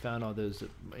 and when we found all those,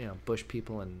 bush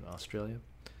people in Australia,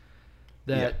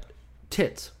 that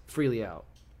tits freely out.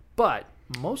 But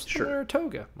most of them wear a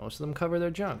toga. Most of them cover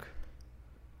their junk.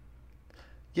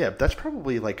 Yeah, that's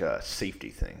probably like a safety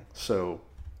thing. So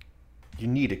you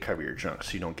need to cover your junk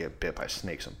so you don't get bit by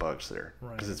snakes and bugs there.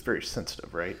 Because it's very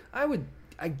sensitive, right?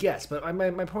 I guess, but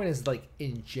my point is, like,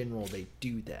 in general, they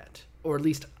do that. Or at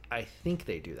least I think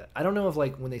they do that. I don't know if,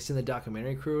 like, when they send the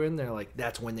documentary crew in, they're like,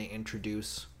 that's when they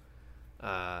introduce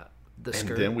the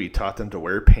skirt. And then we taught them to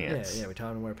wear pants. Yeah, we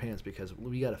taught them to wear pants because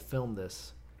we got to film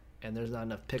this, and there's not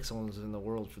enough pixels in the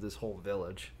world for this whole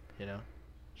village,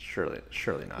 Surely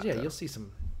not. Yeah, you'll see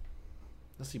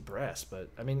breasts, but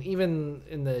I mean, even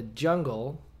in the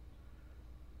jungle.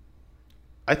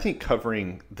 I think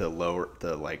covering the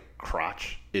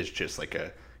crotch is just like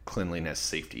a cleanliness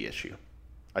safety issue.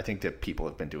 I think that people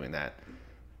have been doing that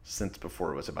since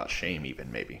before it was about shame.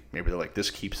 Even maybe they're like,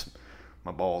 this keeps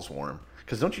my balls warm.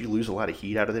 Because don't you lose a lot of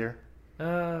heat out of there?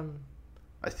 I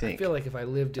feel like if I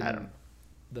lived in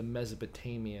the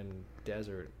Mesopotamian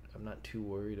desert, I'm not too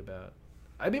worried about.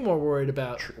 I'd be more worried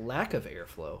about lack of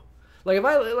airflow. Like if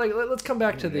let's come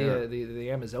back to the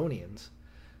Amazonians.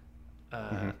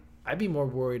 I'd be more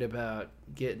worried about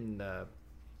getting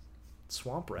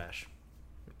swamp rash,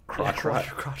 crotch rot,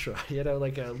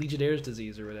 like a Legionnaire's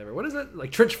disease or whatever. What is it?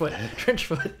 Like trench foot, trench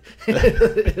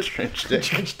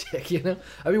dick.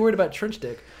 I'd be worried about trench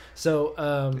dick. So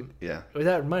with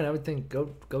that in mind, I would think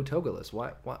go togaless.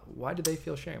 Why do they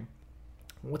feel shame?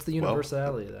 What's the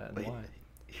universality of that, and why?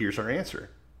 Here's our answer.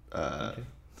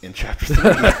 In chapter 3.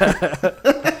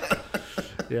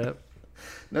 Yeah.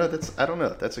 No, I don't know.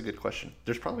 That's a good question.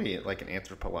 There's probably like an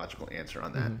anthropological answer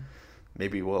on that. Mm-hmm.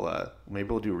 Maybe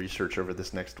we'll do research over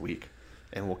this next week,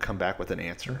 and we'll come back with an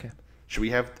answer. Okay. Should we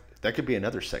have that? Could be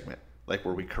another segment, like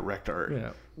where we correct our.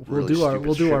 Yeah. We'll do our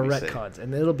retcons,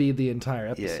 and it'll be the entire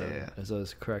episode as I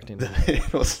was correcting.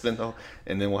 We'll spend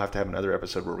and then we'll have to have another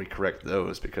episode where we correct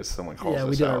those because someone calls us out. Yeah,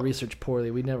 we did our research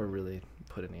poorly. We never really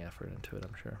put any effort into it,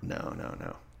 I'm sure.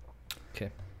 No. Okay.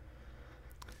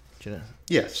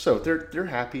 Yeah, so they're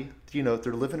happy. They're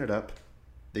living it up.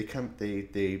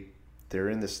 They're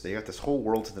in this. They got this whole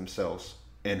world to themselves.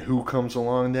 And who comes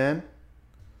along then?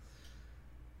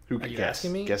 Who Are you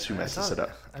asking me? Guess who messes it up?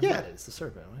 I've got it. It's the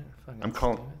serpent. I'm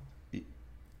calling.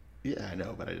 Yeah, I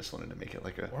know, but I just wanted to make it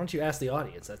like a. Why don't you ask the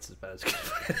audience? That's as bad as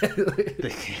good.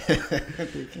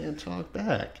 They can't talk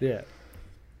back. Yeah.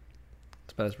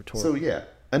 It's about as rhetorical. So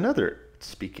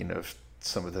speaking of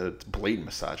some of the blatant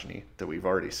misogyny that we've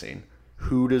already seen,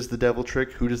 who does the devil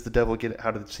trick? Who does the devil get?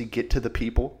 How does he get to the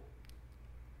people?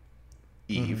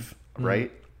 Eve,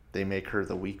 right? They make her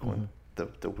the weak one,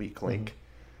 the weak link,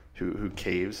 who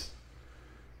caves.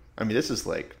 I mean, this is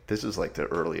like the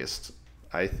earliest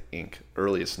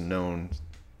known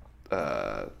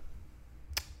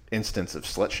instance of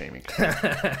slut shaming.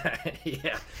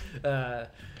 Yeah,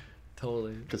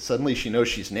 totally. Because suddenly she knows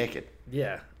she's naked.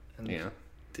 Yeah, and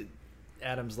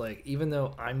Adam's like, even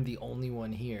though I'm the only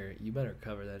one here, you better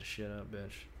cover that shit up,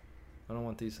 bitch. I don't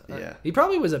want these. Yeah. He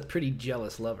probably was a pretty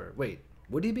jealous lover. Wait,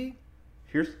 would he be?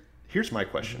 Here's my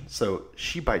question. So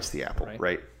she bites the apple,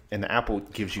 right? And the apple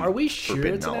gives you. Are we sure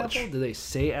forbidden it's knowledge. an apple? Do they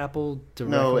say apple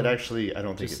directly? No, it actually. I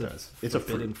don't think it does. It's a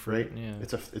fruit, right? Yeah.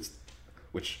 It's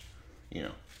which,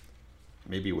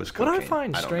 maybe it was cocaine. What I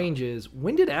find strange is,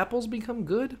 when did apples become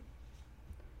good?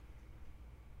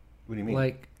 What do you mean?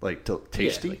 Like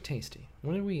tasty? Yeah, like tasty.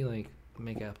 When did we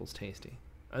make apples tasty?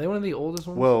 Are they one of the oldest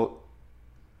ones? Well,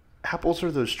 apples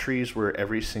are those trees where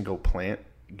every single plant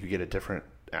you get a different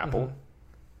apple.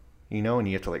 And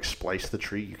you have to splice the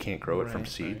tree. You can't grow it from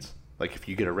seeds. Right. Like if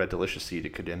you get a Red Delicious seed,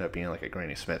 it could end up being like a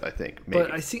Granny Smith, I think. Maybe.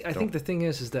 But I think the thing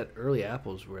is that early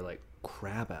apples were like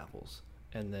crab apples,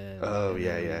 and then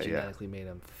genetically made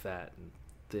them fat and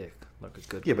thick, like a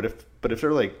good. Yeah, but if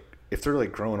they're like if they're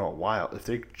like growing all wild, if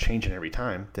they're changing every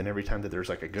time, then every time that there's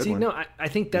like a good See, one. no, I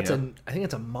think that's you know? I think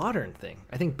that's a modern thing.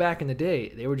 I think back in the day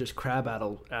they were just crab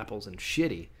apples and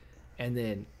shitty, and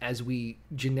then as we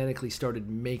genetically started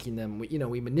making them,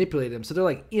 we manipulated them so they're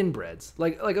like inbreds.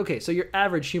 Like okay, so your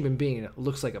average human being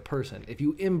looks like a person. If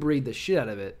you inbreed the shit out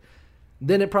of it,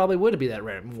 then it probably would be that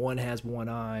random. One has one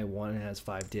eye, one has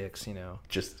 5 dicks.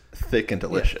 Just thick and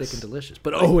delicious. Yeah, thick and delicious,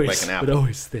 but always, an apple. but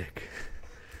always thick.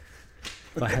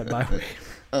 If I had my way.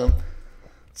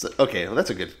 So, okay, well, that's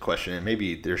a good question, and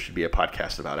maybe there should be a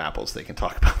podcast about apples. They can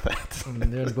talk about that.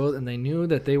 And they knew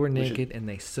that they were naked, and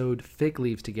they sewed fig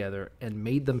leaves together and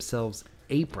made themselves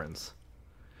aprons.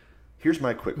 Here's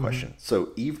my quick question.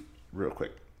 So Eve, real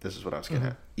quick, this is what I was getting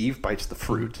at. Eve bites the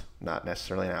fruit, not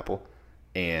necessarily an apple,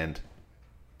 and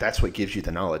that's what gives you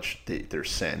the knowledge that there's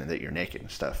sin and that you're naked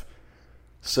and stuff.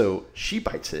 So she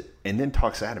bites it and then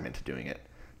talks Adam into doing it.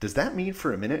 Does that mean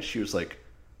for a minute she was like,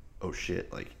 oh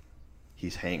shit, like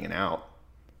he's hanging out,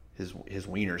 his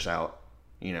wiener's out,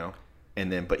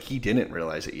 and then, but he didn't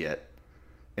realize it yet.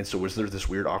 And so was there this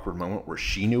weird awkward moment where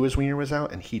she knew his wiener was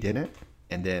out and he didn't?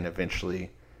 And then eventually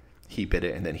he bit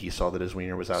it and then he saw that his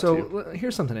wiener was out too? So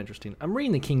here's something interesting. I'm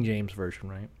reading the King James Version,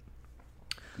 right?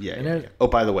 Yeah. Oh,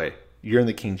 by the way, you're in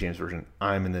the King James Version.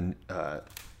 I'm in the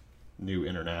New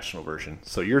International Version.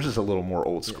 So yours is a little more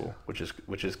old school, which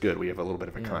is good. We have a little bit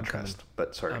of a contrast.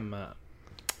 But sorry.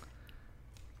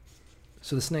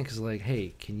 So the snake is like,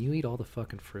 hey, can you eat all the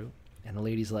fucking fruit? And the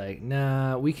lady's like,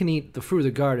 nah, we can eat the fruit of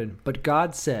the garden. But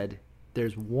God said,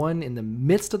 there's one in the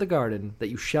midst of the garden that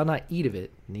you shall not eat of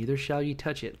it, neither shall ye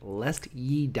touch it, lest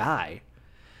ye die.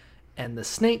 And the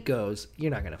snake goes,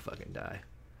 you're not going to fucking die.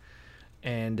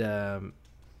 And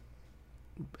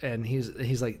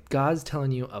he's like, God's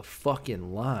telling you a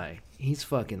fucking lie. He's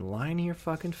fucking lying to your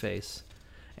fucking face.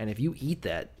 And if you eat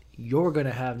that, you're going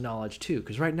to have knowledge too.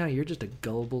 Because right now, you're just a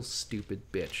gullible, stupid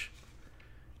bitch.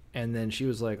 And then she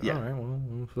was like, all right,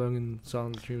 well, fucking saw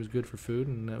the tree was good for food,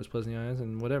 and that was pleasant in the eyes,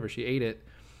 and whatever. She ate it,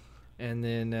 and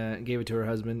then gave it to her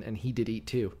husband, and he did eat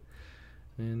too.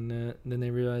 And then they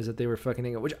realized that they were fucking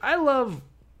naked, which I love.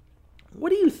 What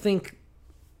do you think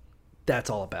that's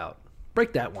all about?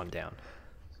 Break that one down.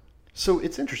 So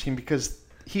it's interesting because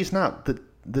he's not,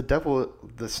 the devil,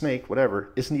 the snake,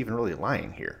 whatever, isn't even really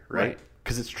lying here, right?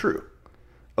 Because it's true.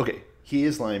 Okay, he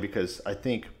is lying because I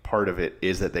think part of it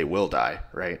is that they will die,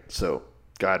 right? So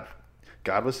God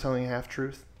was telling a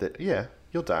half-truth that, yeah,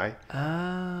 you'll die.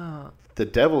 Ah. The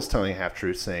devil's telling a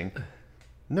half-truth saying,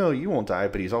 no, you won't die,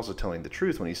 but he's also telling the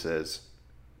truth when he says,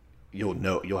 you'll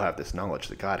have this knowledge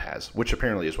that God has, which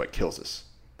apparently is what kills us.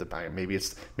 Maybe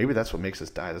that's what makes us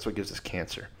die. That's what gives us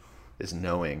cancer, is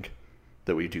knowing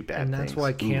that we do bad things. And that's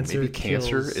why cancer maybe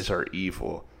cancer kills... is our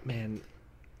evil. Man.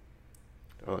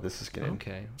 Oh, this is getting...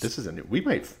 Okay. This is a new... We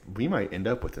might end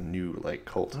up with a new,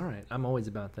 cult. All right. I'm always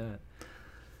about that.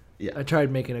 Yeah. I tried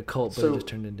making a cult, but it just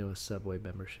turned into a Subway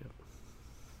membership.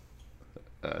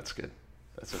 That's good.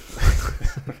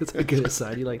 That's a good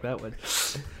aside. You like that one.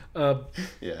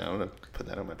 Yeah, I want to put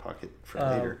that on my pocket for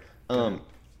later.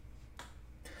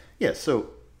 Yeah, so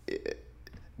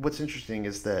what's interesting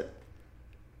is that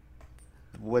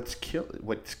what's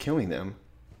killing them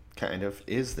kind of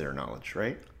is their knowledge,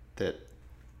 right? That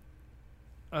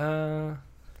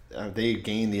they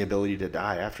gain the ability to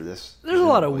die after this. There's a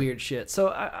lot of weird shit. So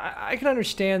I can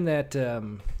understand that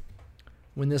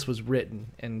when this was written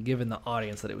and given the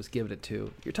audience that it was given it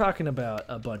to, you're talking about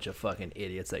a bunch of fucking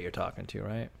idiots that you're talking to,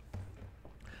 right?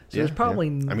 So there's probably...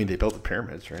 I mean, they built the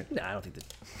pyramids, right? No, I don't think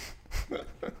that...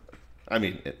 I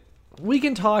mean... We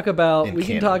can talk about the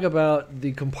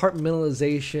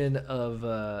compartmentalization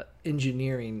of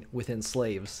engineering within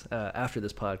slaves after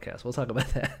this podcast. We'll talk about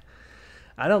that.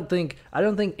 I don't think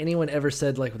anyone ever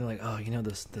said when they're like, oh,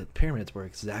 the pyramids were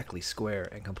exactly square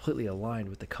and completely aligned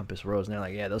with the compass rose. And they're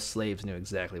like, yeah, those slaves knew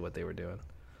exactly what they were doing.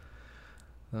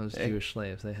 Those Jewish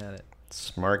slaves, they had it.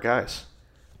 Smart guys.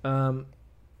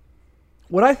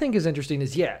 What I think is interesting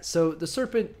is, so the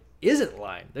serpent isn't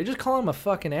lying. They just call him a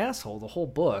fucking asshole the whole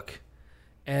book.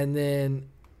 And then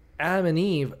Adam and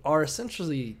Eve are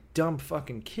essentially dumb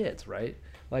fucking kids, right?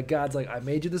 Like God's like, I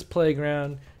made you this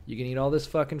playground. You can eat all this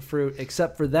fucking fruit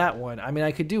except for that one. I mean,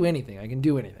 I could do anything. I can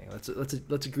do anything.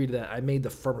 Let's agree to that. I made the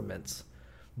firmaments,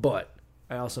 but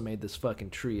I also made this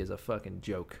fucking tree as a fucking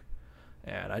joke.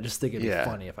 And I just think it'd be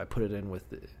funny if I put it in with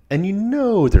the... And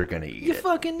they're going to eat it. You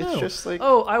fucking know. It's just like...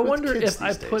 Oh, I wonder if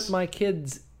I put my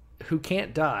kids who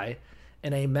can't die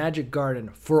in a magic garden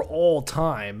for all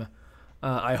time.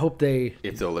 I hope they...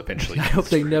 If they'll eventually... I hope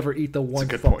they never eat the one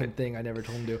fucking thing I never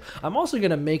told them to. I'm also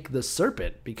going to make the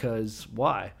serpent because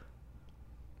why?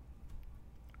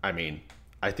 I mean,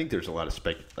 I think there's a lot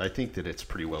of I think that it's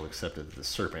pretty well accepted that the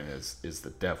serpent is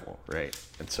the devil, right?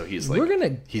 And so he's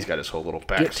like, he's got his whole little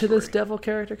backstory. Get to this devil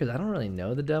character because I don't really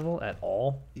know the devil at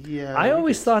all. Yeah, I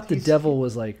always thought the devil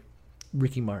was like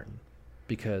Ricky Martin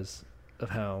because of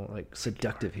how like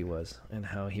seductive he was and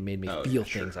how he made me feel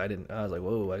things. I was like,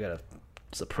 whoa, I gotta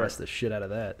suppress the shit out of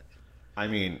that. I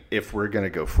mean, if we're gonna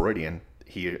go Freudian,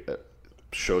 he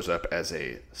shows up as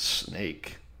a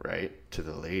snake, right, to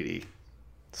the lady.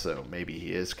 So maybe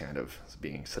he is kind of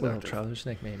being seductive. Little trouser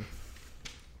snake, maybe.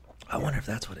 I wonder if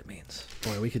that's what it means.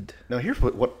 Boy, we could. Now here's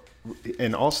what,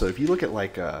 and also if you look at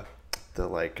like the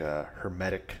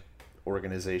hermetic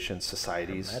organizations,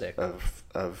 societies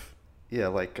of the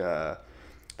like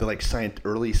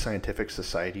early scientific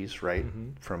societies, right?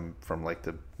 Mm-hmm. From like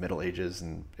the Middle Ages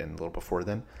and a little before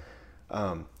then,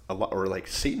 a lot, or like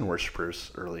Satan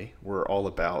worshippers early were all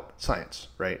about science,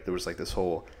 right? There was like this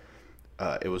whole,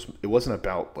 it wasn't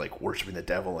about like worshiping the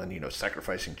devil and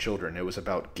sacrificing children. It was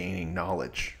about gaining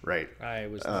knowledge, right?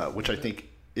 Which I think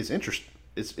is interesting.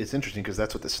 It's interesting because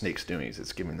that's what the snake's doing. Is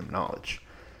it's giving them knowledge.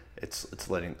 It's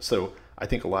letting. So I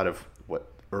think a lot of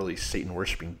what early Satan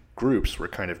worshiping groups were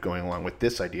kind of going along with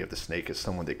this idea of the snake as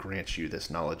someone that grants you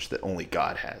this knowledge that only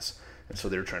God has. And so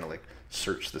they were trying to like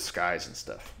search the skies and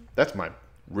stuff. That's my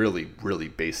really, really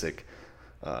basic,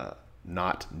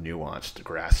 not nuanced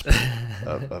grasp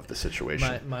of the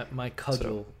situation. My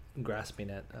cudgel grasping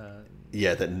at.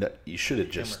 You should have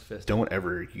just don't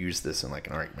ever use this in like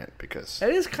an argument because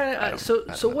it is kind of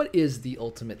so. What is the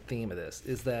ultimate theme of this?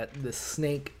 Is that the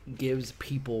snake gives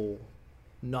people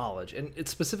knowledge, and it's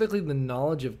specifically the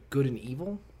knowledge of good and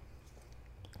evil.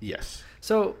 Yes.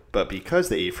 So, but because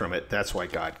they ate from it, that's why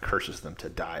God curses them to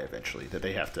die eventually. That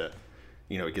they have to,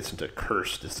 it gets them to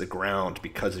cursed is the ground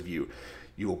because of you.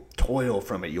 You'll toil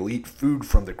from it. You'll eat food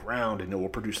from the ground, and it will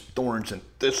produce thorns and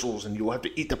thistles, and you'll have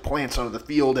to eat the plants out of the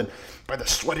field. And by the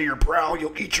sweat of your brow,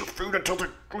 you'll eat your food until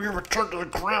you return to the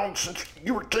ground, since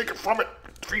you were taken from it.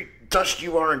 Dust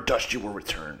you are, and dust you will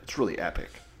return. It's really epic,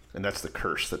 and that's the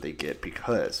curse that they get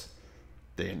because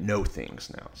they know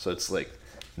things now. So it's like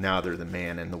now they're the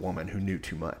man and the woman who knew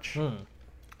too much.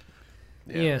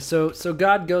 Yeah, so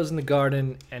God goes in the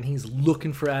garden, and he's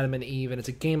looking for Adam and Eve, and it's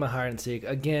a game of hide and seek.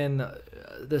 Again,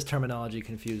 this terminology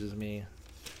confuses me.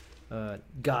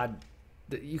 God,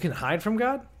 you can hide from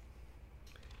God?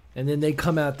 And then they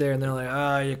come out there, and they're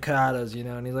like, you caught us,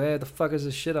 and he's like, hey, the fuck is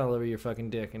this shit all over your fucking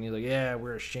dick? And he's like, yeah,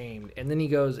 we're ashamed. And then he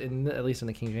goes, at least in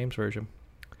the King James Version,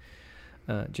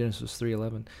 Genesis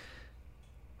 3:11,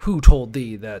 who told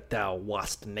thee that thou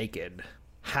wast naked?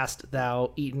 Hast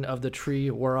thou eaten of the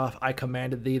tree whereof I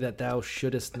commanded thee that thou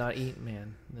shouldest not eat?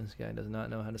 Man, this guy does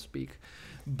not know how to speak.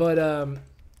 But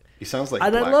he sounds like.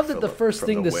 And Black I love that Phillip the first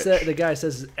thing the guy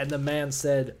says, and the man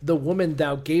said, "The woman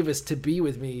thou gavest to be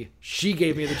with me, she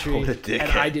gave me the tree,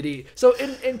 and I did eat." So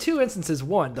in two instances,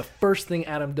 one, the first thing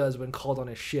Adam does when called on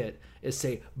his shit is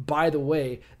say, "By the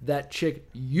way, that chick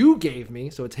you gave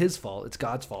me," so it's his fault, it's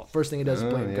God's fault. First thing he does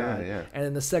is blame God, and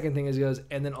then the second thing is he goes,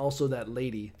 and then also that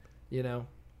lady.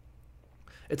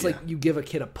 It's like you give a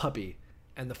kid a puppy,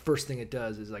 and the first thing it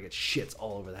does is like it shits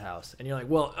all over the house, and you're like,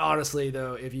 well, honestly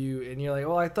though, you're like,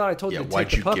 well, I thought I told you to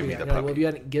take the puppy. And you're like, well, if you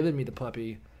hadn't given me the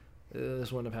puppy,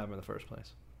 this wouldn't have happened in the first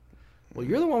place. Well,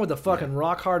 you're the one with the fucking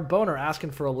rock hard boner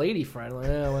asking for a lady friend. Like,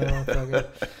 yeah, well,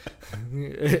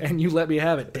 fucking, and you let me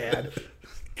have it, Dad.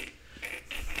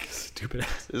 Stupid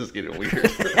ass. This is getting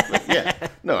weird.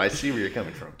 No, I see where you're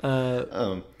coming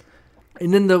from.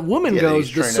 And then the woman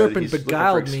goes, the serpent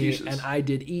beguiled me, and I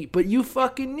did eat. But you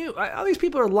fucking knew. All these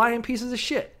people are lying pieces of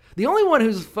shit. The only one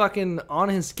who's fucking on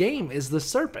his game is the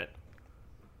serpent.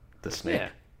 The snake.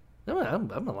 Yeah. I'm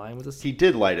not lying with this. He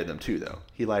did lie to them, too, though.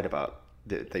 He lied about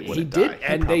that they wouldn't die. He did,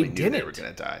 and they didn't. They were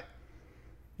going to die.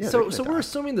 Yeah, so we're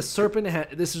assuming the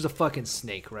serpent this is a fucking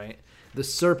snake, right? The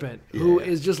serpent, who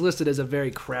is just listed as a very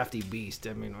crafty beast.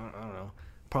 I mean, I don't know.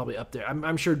 Probably up there.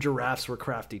 I'm sure giraffes were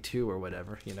crafty, too, or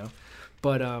whatever,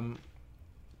 But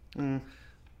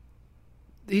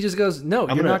he just goes, no,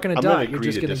 you're not going to die. You're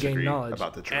just going to gain knowledge.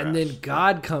 And then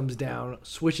God comes down,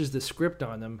 switches the script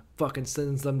on them, fucking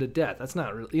sends them to death. That's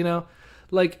not really,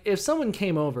 like if someone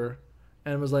came over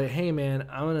and was like, hey man,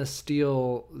 I'm going to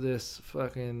steal this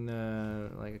fucking,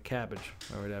 like a cabbage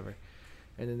or whatever.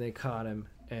 And then they caught him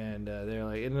and they're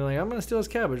like, I'm going to steal this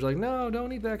cabbage. Like, no,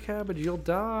 don't eat that cabbage. You'll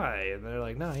die. And they're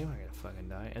like, no, you're not going to fucking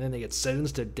die. And then they get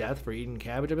sentenced to death for eating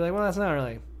cabbage. I'd be like, well, that's not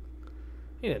really.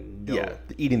 He didn't know. Yeah,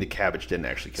 eating the cabbage didn't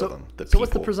actually kill them. So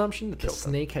what's the presumption? That the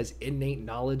snake has innate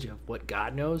knowledge of what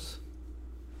God knows?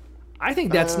 I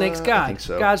think that snake's God. I think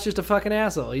so. God's just a fucking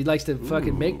asshole. He likes to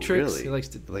fucking make tricks. Really? He likes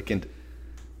to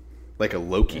like a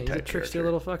Loki type he's a trickster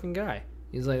little fucking guy.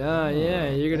 He's like, oh yeah,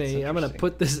 you're that's gonna. I'm gonna interesting.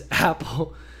 put this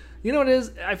apple. You know what it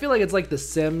is? I feel like it's like The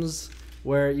Sims,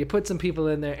 where you put some people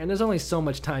in there, and there's only so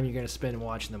much time you're gonna spend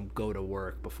watching them go to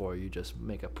work before you just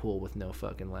make a pool with no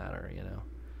fucking ladder. You know.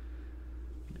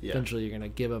 Yeah. Eventually, you're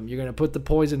gonna put the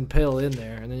poison pill in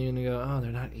there, and then you're gonna go, oh,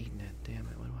 they're not eating it. Damn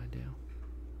it, what do I do?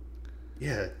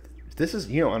 Yeah, this is,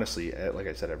 honestly, like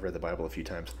I said, I've read the Bible a few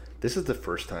times. This is the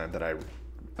first time that I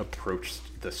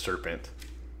approached the serpent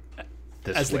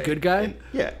this As the way. good guy? And,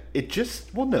 yeah, it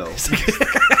just, well, no.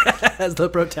 As the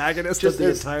protagonist Just of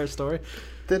the as- entire story.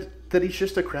 that he's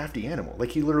just a crafty animal. Like,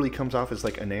 he literally comes off as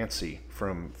like Anansi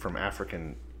from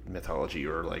African mythology,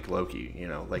 or like Loki,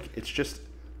 like it's just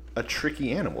a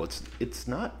tricky animal. It's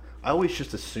not. I always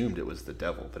just assumed it was the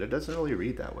devil, but it doesn't really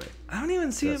read that way. I don't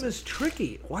even see him as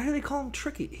tricky. Why do they call him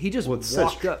tricky? He just Well, it says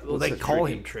walked up. Well, it they says call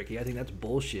tricky. him tricky. I think that's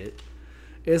bullshit.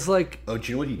 It's like, Oh, do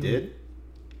you know what he did?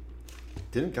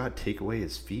 Didn't God take away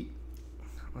his feet?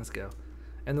 let's go.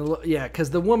 And because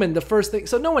the woman, the first thing,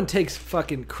 so no one takes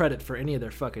fucking credit for any of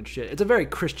their fucking shit. It's a very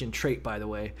Christian trait, by the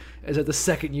way, is that the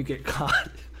second you get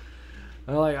caught,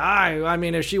 they're like, I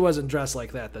mean, if she wasn't dressed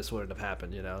like that, this wouldn't have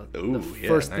happened, Ooh, the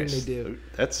first nice. thing they do. Ooh,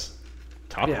 that's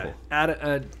topical.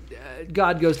 Yeah,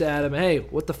 God goes to Adam, hey,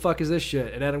 what the fuck is this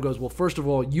shit? And Adam goes, well, first of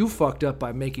all, you fucked up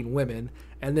by making women,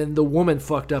 and then the woman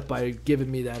fucked up by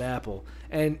giving me that apple.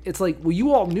 And it's like, well,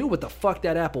 you all knew what the fuck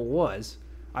that apple was.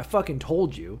 I fucking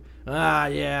told you.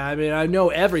 Yeah, I mean, I know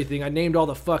everything. I named all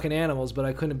the fucking animals, but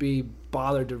I couldn't be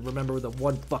bothered to remember the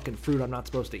one fucking fruit I'm not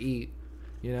supposed to eat,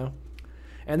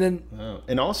 And then... Oh.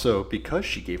 And also, because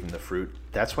she gave him the fruit,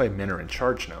 that's why men are in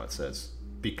charge now, it says.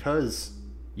 Because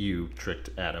you tricked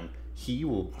Adam, he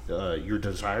will, your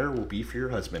desire will be for your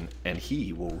husband, and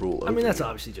he will rule over I mean, that's you.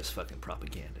 obviously just fucking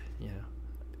propaganda,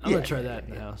 I'm gonna try that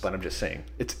in the house. But I'm just saying,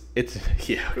 it's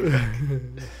yeah.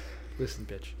 Listen,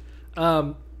 bitch.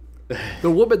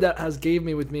 The woman that has gave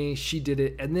me with me, she did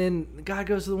it, and then the guy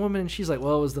goes to the woman, and she's like,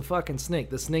 well, it was the fucking snake.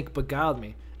 The snake beguiled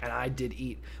me, and I did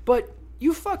eat. But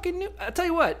you fucking knew. I'll tell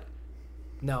you what.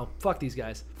 No, fuck these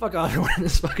guys. Fuck everyone in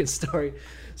this fucking story.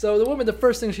 So the woman, the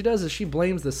first thing she does is she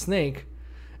blames the snake,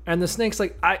 and the snake's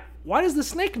like, why does the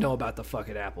snake know about the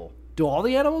fucking apple? Do all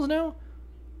the animals know?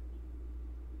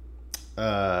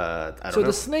 I don't So know.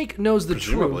 the snake knows the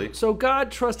Presumably. truth. So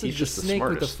God trusted He's the just the snake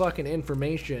with the smartest. fucking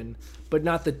information, but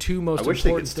not the two most I wish they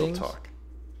important could still things. talk.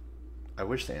 I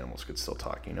wish the animals could still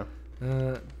talk,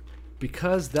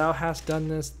 Because thou hast done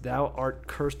this, thou art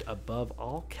cursed above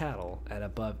all cattle and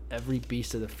above every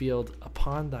beast of the field.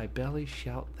 Upon thy belly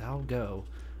shalt thou go,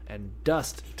 and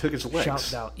dust took his legs. shalt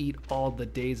thou eat all the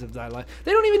days of thy life.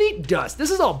 They don't even eat dust.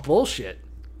 This is all bullshit.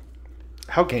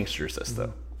 How gangster is this,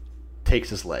 though? Takes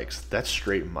his legs. That's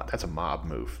straight. That's a mob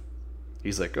move.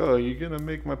 He's like, oh, you're going to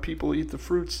make my people eat the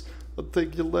fruits. I'll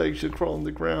take your legs. You'll crawl on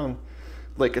the ground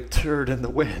like a turd in the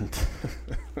wind.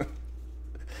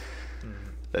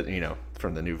 That,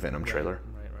 from the new Venom trailer.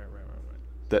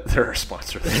 Right. They're our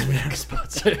sponsor.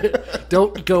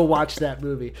 Don't go watch that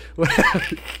movie.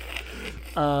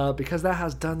 Because thou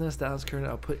hast done this, thou hast cursed.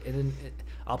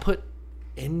 I'll put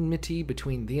enmity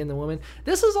between thee and the woman.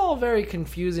 This is all very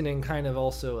confusing and kind of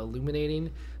also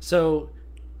illuminating. So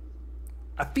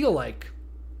I feel like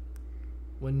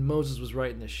when Moses was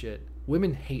writing this shit,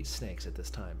 women hate snakes at this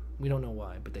time. We don't know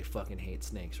why, but they fucking hate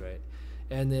snakes, right?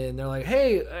 And then they're like,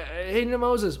 hey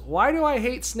Moses, why do I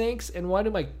hate snakes, and why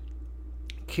do my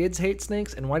kids hate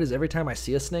snakes, and why does every time I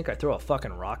see a snake I throw a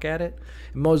fucking rock at it?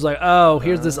 And Moses like, oh,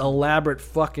 here's this elaborate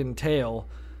fucking tale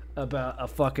about a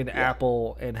fucking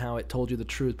apple and how it told you the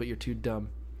truth, but you're too dumb.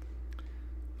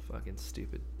 Fucking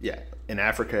stupid. Yeah. In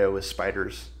Africa, it was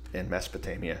spiders. In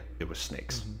Mesopotamia, it was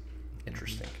snakes.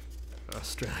 Interesting.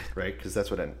 Australia. Right? Because that's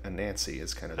what a Nancy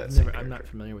is, kind of that I'm same not character.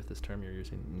 familiar with this term you're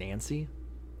using. Nancy?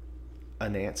 A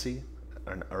Nancy?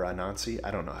 Or a Nancy?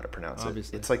 I don't know how to pronounce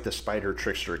Obviously. it. It's like the spider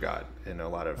trickster god in a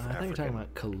lot of I African... think you're talking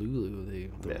about Kalulu,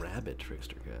 the myth. rabbit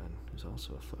trickster god, who's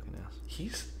also a fucking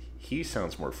ass. He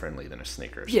sounds more friendly than a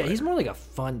snake or a Yeah, spider. he's more like a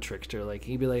fun trickster. Like,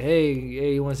 he'd be like, hey,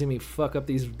 you want to see me fuck up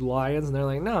these lions? And they're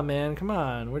like, no, man, come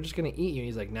on. We're just going to eat you. And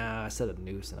he's like, nah, I set a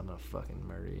noose and I'm going to fucking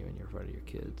murder you and you're in front of your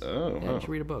kids. Oh, yeah, wow. you should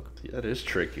read a book. Yeah, that is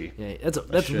tricky. Yeah,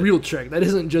 that's real trick. That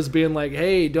isn't just being like,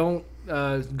 hey, don't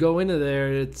go into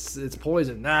there. It's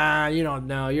poison. Nah, you don't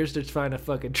know. You're just trying to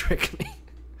fucking trick me.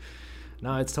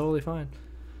 No, it's totally fine.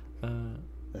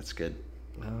 That's good.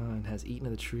 And has eaten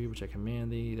of the tree which I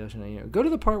command thee. Thou shalt not eat. Go to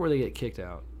the part where they get kicked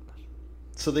out.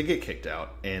 So they get kicked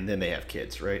out, and then they have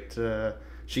kids, right?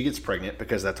 She gets pregnant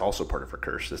because that's also part of her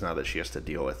curse, is now that she has to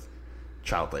deal with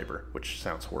child labor, which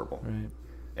sounds horrible. Right.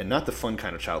 And not the fun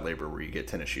kind of child labor where you get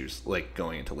tennis shoes, like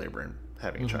going into labor and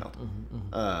having a child.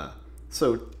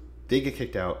 So they get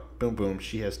kicked out. Boom, boom.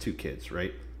 She has 2 kids,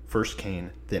 right? First Cain,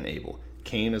 then Abel.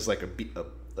 Cain is like a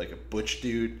butch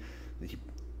dude. He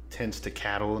tends to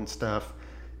cattle and stuff.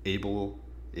 Abel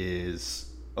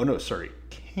is... Oh, no, sorry.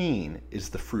 Cain is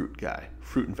the fruit guy.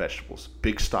 Fruit and vegetables.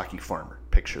 Big, stocky farmer.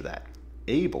 Picture that.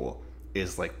 Abel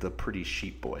is like the pretty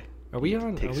sheep boy. Are we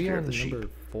on Takes care of the number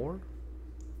sheep. 4?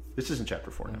 This is in chapter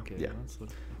 4 now. Okay, Yeah. that's what-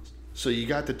 So you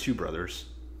got the 2 brothers.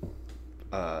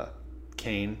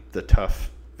 Cain, the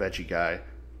tough veggie guy.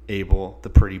 Abel, the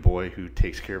pretty boy who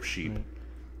takes care of sheep. Right.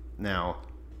 Now,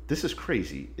 this is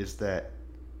crazy, is that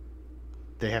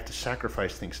they have to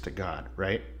sacrifice things to God,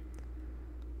 right?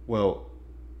 Well,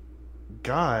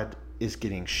 God is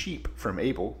getting sheep from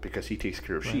Abel because he takes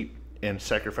care of sheep, and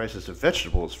sacrifices of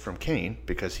vegetables from Cain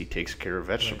because he takes care of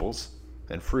vegetables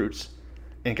and fruits.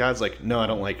 And God's like, no, I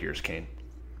don't like yours, Cain.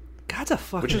 God's a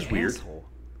fucking Which is weird. asshole.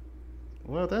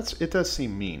 Well, it does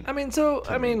seem mean. I mean,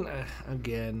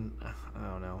 again, I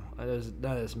don't know.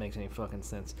 None of this makes any fucking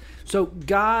sense. So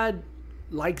God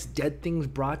likes dead things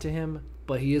brought to him,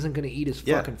 but he isn't going to eat his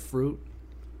fucking fruit.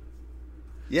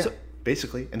 Yeah, So-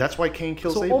 basically. And that's why Cain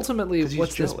kills So Abel. ultimately, 'cause he's what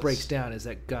this jealous. breaks down is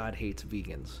that God hates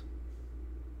vegans.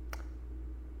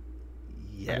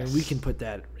 Yes. I mean, we can put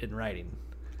that in writing.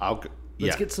 Let's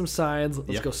Let's get some signs.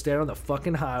 Let's go stand on the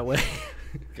fucking highway,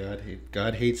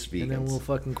 God hates vegans. and then we'll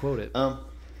fucking quote it.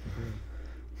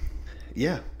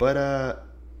 Yeah, but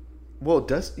well, it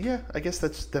does. Yeah, I guess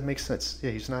that makes sense. Yeah,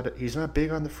 he's not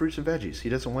big on the fruits and veggies. He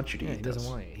doesn't want you to Yeah, eat he doesn't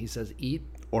those. want it. He says eat.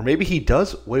 Or maybe he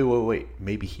does. Wait.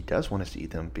 Maybe he does want us to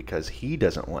eat them because he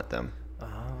doesn't want them. Oh,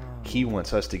 He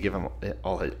wants us to give him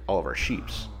all of our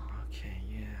sheeps. okay,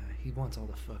 yeah. He wants all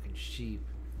the fucking sheep,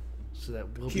 so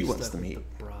that we'll He be wants stuck the with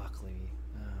meat. the broccoli.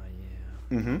 Oh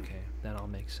yeah. Mm-hmm. Okay, that all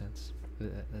makes sense.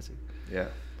 That's it. Yeah.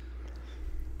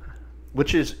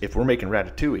 Which is, if we're making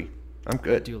ratatouille, I'm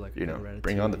good. I do like ratatouille.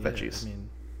 Bring on the yeah, veggies. I mean,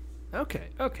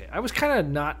 okay. I was kind of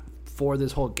not for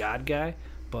this whole God guy,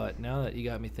 but now that you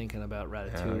got me thinking about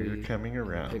Ratatouille, you're coming and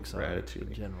around, Pixar Ratatouille.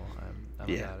 in general, I'm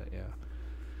Yeah. about it. Yeah.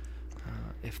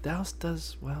 If thou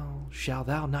does well, shall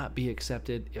thou not be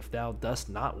accepted? If thou dost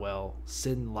not well,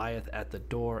 sin lieth at the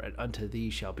door, and unto thee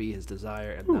shall be his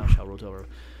desire, and thou shalt rule over.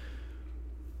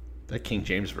 That King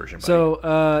James version.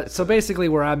 Buddy. So basically,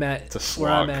 where I'm at, It's a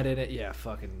where I'm slog. at in it, yeah,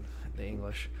 fucking the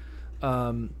English.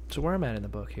 So where I'm at in the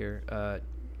book here,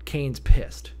 Cain's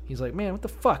pissed. He's like, man, what the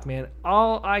fuck, man?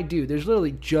 All I do, there's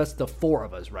literally just the 4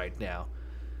 of us right now.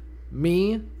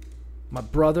 Me, my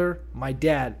brother, my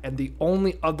dad, and the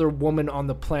only other woman on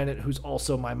the planet who's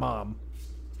also my mom.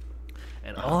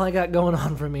 And all I got going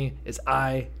on for me is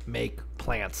I make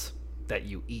plants that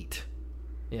you eat,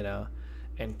 you know?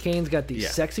 And Cain's got these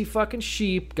sexy fucking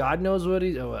sheep. God knows what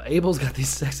Abel's got these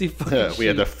sexy fucking sheep. We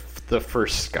had the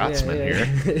first Scotsman here.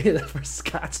 Yeah, the first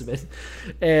Scotsman.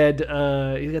 And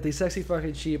he's got these sexy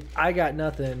fucking sheep. I got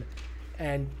nothing.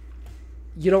 And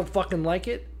you don't fucking like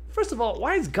it? First of all,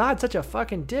 why is God such a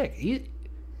fucking dick?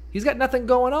 He's got nothing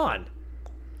going on.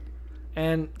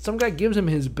 And some guy gives him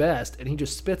his best, and he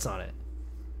just spits on it.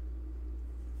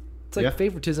 It's like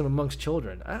favoritism amongst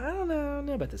children. I don't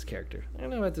know about this character. I don't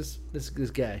know about this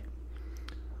guy.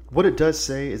 What it does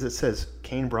say is it says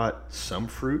Cain brought some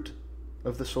fruit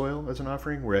of the soil as an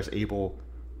offering, whereas Abel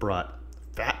brought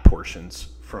fat portions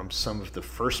from some of the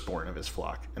firstborn of his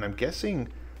flock. And I'm guessing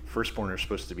firstborn are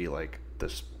supposed to be like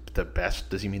the best.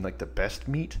 Does he mean like the best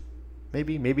meat?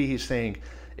 Maybe he's saying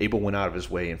Abel went out of his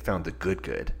way and found the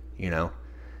good, you know?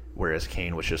 Whereas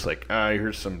Cain was just like,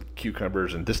 here's some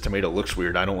cucumbers and this tomato looks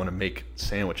weird. I don't want to make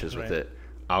sandwiches with it.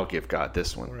 I'll give God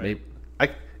this one. Right.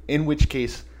 In which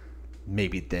case,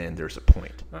 maybe then there's a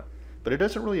point. But it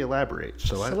doesn't really elaborate,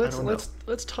 so I don't know.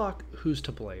 Let's talk who's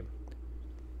to blame.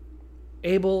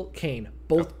 Abel, Cain,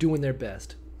 both doing their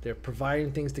best. They're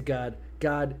providing things to God.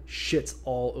 God shits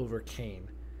all over Cain.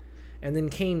 And then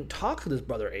Cain talks with his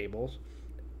brother Abel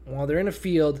while they're in a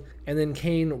field, and then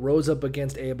Cain rose up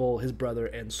against Abel, his brother,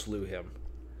 and slew him.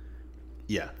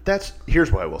 Yeah,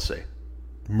 here's what I will say.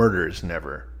 Murder is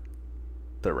never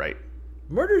the right.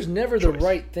 Murder's never the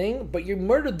right thing, but you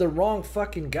murdered the wrong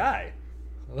fucking guy.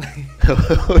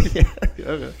 Oh, yeah.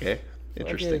 Okay.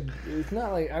 Interesting. Like, it's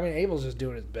not like, Abel's just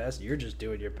doing his best. You're just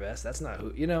doing your best. That's not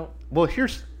who, Well,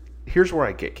 here's where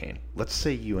I get Cain. Let's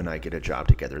say you and I get a job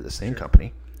together at the same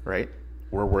company, right?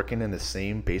 We're working in the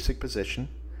same basic position.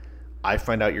 I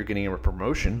find out you're getting a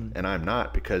promotion, and I'm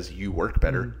not because you work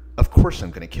better. Of course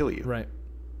I'm going to kill you. Right.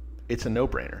 It's a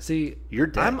no-brainer. See, you're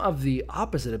dead. I'm of the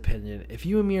opposite opinion. If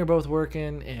you and me are both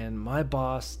working and my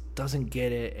boss doesn't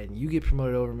get it and you get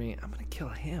promoted over me, I'm going to kill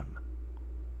him.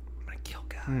 I'm going to kill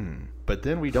God. But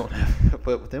then we don't have,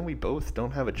 but then we both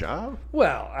don't have a job?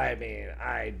 Well, I mean,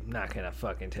 I'm not gonna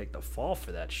fucking take the fall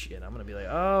for that shit. I'm gonna be like,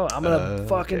 oh, I'm gonna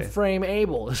fucking okay. frame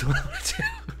Abel is what I'm gonna do.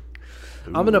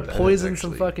 I'm gonna that is poison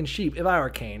some actually- fucking sheep. If I were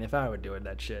Cain, if I were doing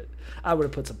that shit, I would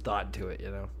have put some thought into it, you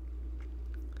know?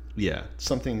 Yeah,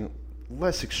 something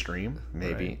less extreme,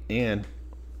 maybe, Right. and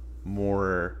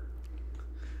more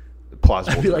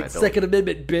plausible. I'd be like, deniability. Second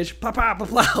Amendment, bitch. Pow, pow, pow,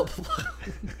 pow,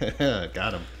 pow.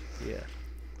 Got him. Yeah.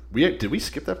 Did we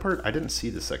skip that part? I didn't see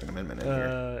the Second Amendment in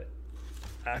here.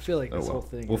 I feel like this well. whole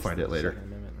thing. We'll is find the it later. Second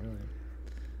Amendment,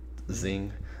 really.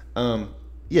 Zing.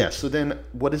 Yeah, so then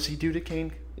what does he do to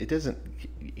Cain? It doesn't,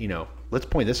 let's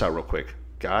point this out real quick.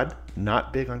 God,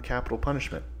 not big on capital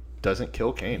punishment. Doesn't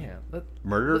kill Cain. Yeah.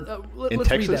 Murder in let's read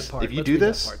Texas, that part. if you Let's do read that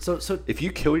this, part. So if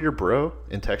you kill your bro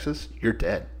in Texas, you're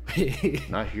dead.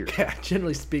 Not here. Yeah,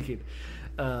 generally speaking.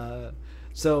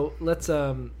 So let's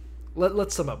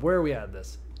let's sum up. Where are we at in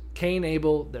this? Cain,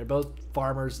 Abel, they're both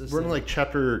farmers. This We're in is- like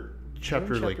chapter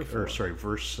chapter 4.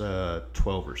 verse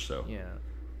 12 or so. Yeah.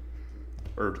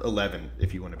 Or 11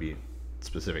 if you want to be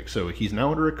specific. So he's now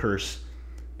under a curse.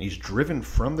 And he's driven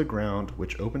from the ground,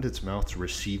 which opened its mouth to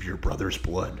receive your brother's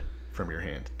blood from your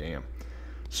hand. Damn.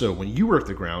 So when you work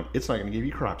the ground, it's not going to give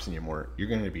you crops anymore. You're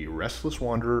going to be a restless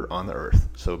wanderer on the earth.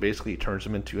 So basically, it turns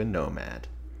him into a nomad.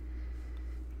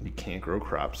 You can't grow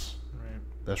crops. Right.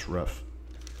 That's rough.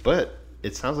 But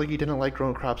it sounds like he didn't like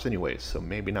growing crops anyway, so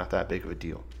maybe not that big of a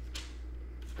deal.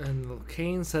 And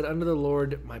Cain said unto the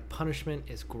Lord, my punishment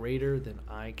is greater than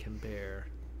I can bear.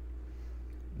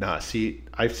 Nah, see,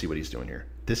 I see what he's doing here.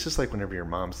 This is like whenever your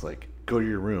mom's like, go to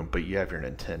your room, but you have your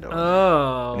Nintendo.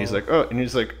 Oh. And he's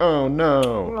like, oh no.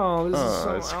 Oh, this is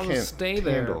it's so. I'll can't just stay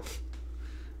there. handle."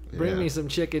 Bring Yeah. me some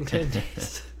chicken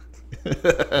tendies.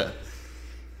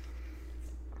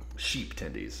 Sheep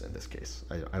tendies in this case,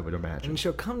 I would imagine. And it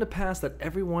shall come to pass that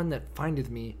everyone that findeth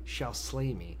me shall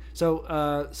slay me.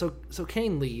 So, so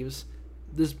Cain leaves.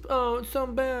 This it's so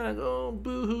bad. Oh,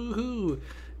 boo hoo hoo.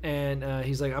 And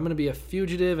he's like, I'm gonna be a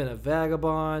fugitive and a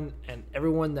vagabond, and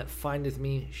everyone that findeth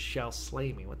me shall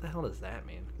slay me. What the hell does that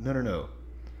mean? No.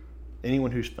 Anyone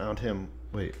who's found him.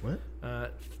 Wait, what?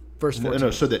 Verse 14.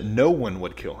 No, so that no one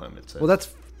would kill him. It says. Well,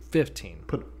 that's 15.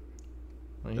 Put.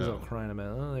 He's all crying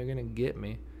about, oh, they're gonna get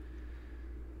me.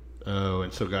 Oh,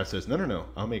 and so God says, no.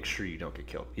 I'll make sure you don't get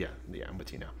killed. Yeah, I'm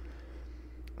with you now.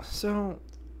 So,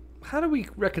 how do we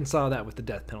reconcile that with the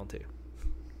death penalty?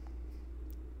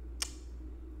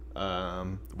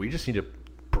 We just need to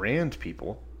brand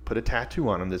people, put a tattoo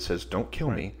on them that says "Don't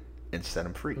kill me," and set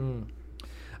them free.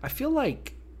 I feel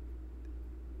like.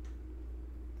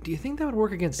 Do you think that would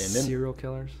work against serial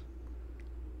killers?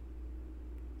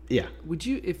 Yeah, Would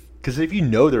you, because if you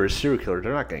know they're a serial killer,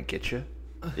 they're not going to get you.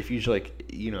 If you like,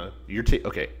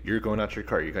 you're going out to your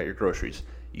car, you got your groceries,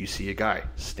 you see a guy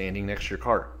standing next to your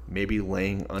car, maybe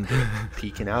laying under,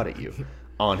 peeking out at you.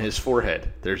 On his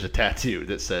forehead, there's a tattoo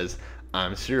that says,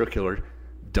 "I'm a serial killer.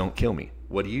 Don't kill me."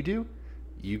 What do?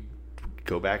 You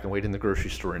go back and wait in the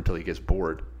grocery store until he gets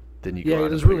bored. Then you go out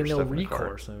there's and put really your no stuff in the car.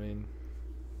 recourse. I mean,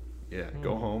 Yeah,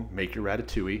 go home, make your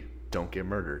ratatouille, don't get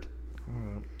murdered.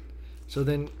 so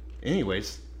then,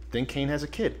 Anyways, then Cain has a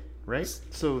kid, right?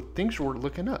 So things were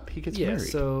looking up. He gets yeah. married.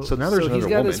 So now there's another he's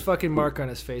got woman. this fucking mark on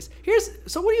his face.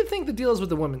 So what do you think the deal is with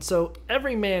the woman? So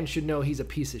every man should know he's a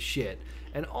piece of shit,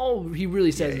 and all he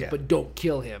really says is, "But don't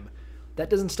kill him." That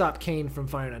doesn't stop Cain from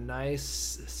finding a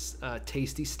nice,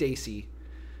 tasty Stacy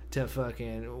to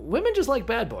fucking. Women just like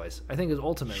bad boys, I think, is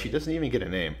ultimately. She doesn't even get a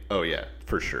name. Oh yeah,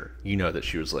 for sure. You know that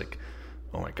she was like,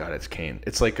 "Oh my God, it's Cain."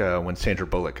 It's like when Sandra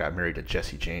Bullock got married to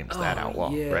Jesse James, that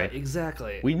outlaw, yeah, right?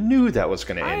 Exactly. We knew that was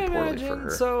going to I end poorly for imagine. her.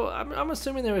 So I'm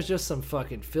assuming there was just some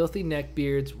fucking filthy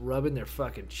neckbeards rubbing their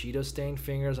fucking Cheeto-stained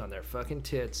fingers on their fucking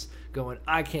tits, going,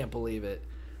 "I can't believe it."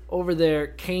 Over there,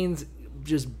 Cain's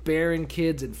just bearing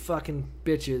kids and fucking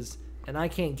bitches, and I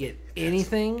can't get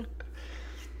anything.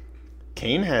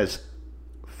 Cain has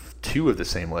two of the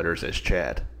same letters as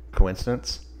Chad.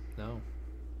 Coincidence? No.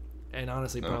 And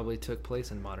honestly, probably took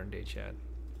place in modern day Chad.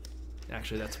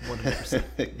 Actually, that's 100%.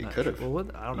 It not could have. true.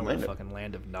 Well, I don't know You what might the have. fucking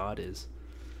land of Nod is.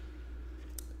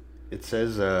 It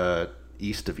says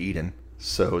east of Eden,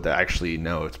 so that actually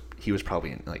he was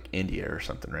probably in like India or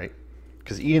something, right?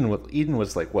 Because Eden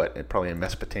was like what? Probably in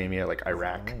Mesopotamia, like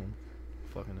Iraq.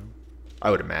 Fucking know. I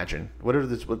would imagine. What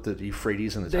the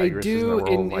Euphrates and the They Tigris? Isn't that do where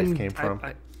all in life came from?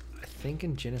 I think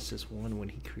in Genesis 1, when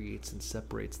he creates and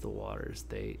separates the waters,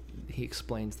 he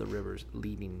explains the rivers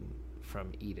leading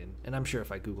from Eden. And I'm sure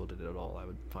if I Googled it at all, I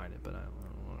would find it, but I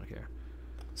don't want to care.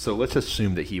 So let's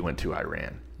assume that he went to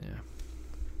Iran. Yeah.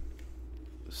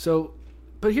 So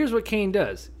But here's what Cain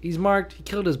does. He's marked, he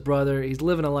killed his brother, he's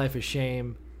living a life of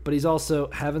shame, but he's also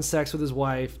having sex with his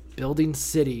wife, building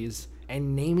cities,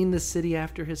 and naming the city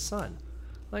after his son.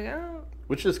 Like, I don't...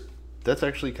 Which is, that's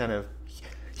actually kind of,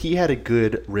 he had a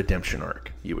good redemption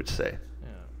arc, you would say. Yeah.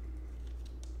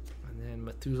 And then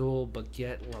Methuselah,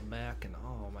 Baguette, Lamech, and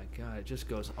oh my god, it just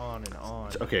goes on and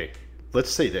on. Okay, let's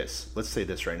say this. Let's say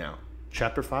this right now.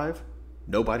 Chapter 5,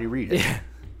 nobody read it. Yeah.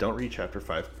 Don't read chapter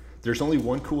 5. There's only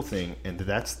one cool thing, and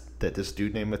that's that this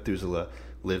dude named Methuselah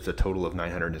lived a total of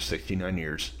 969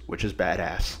 years, which is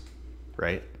badass,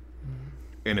 right? Mm-hmm.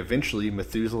 And eventually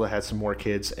Methuselah had some more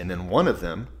kids, and then one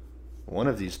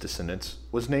of these descendants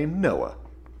was named Noah.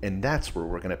 And that's where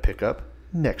we're going to pick up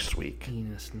next week.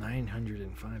 Enos,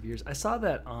 905 years. I saw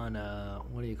that on,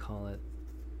 what do you call it?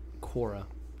 Quora.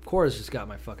 Quora's just got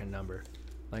my fucking number.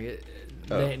 Like,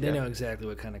 they know exactly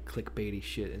what kind of clickbaity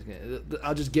shit is going to...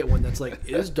 I'll just get one that's like,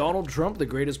 is Donald Trump the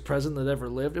greatest president that ever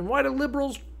lived? And why do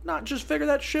liberals not just figure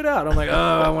that shit out? I'm like, oh,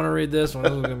 I want to read this one.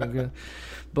 This is going to be good.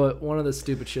 But one of the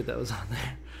stupid shit that was on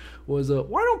there was,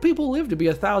 why don't people live to be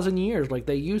 1,000 years like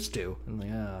they used to? I'm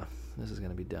like, this is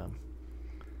going to be dumb.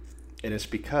 And it's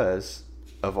because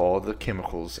of all the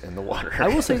chemicals in the water. I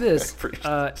will say this.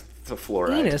 The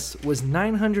fluoride. Enos was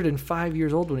 905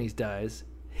 years old when he dies.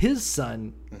 His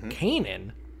son,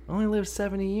 Canaan, only lived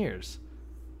 70 years.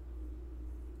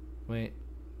 Wait.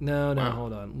 No,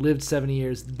 hold on. Lived 70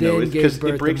 years, then gave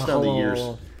birth it breaks to down the Mahalalel.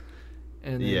 years.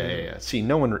 And Yeah. See,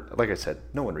 no one, like I said,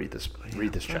 no one read this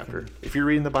chapter. If you're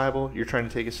reading the Bible, you're trying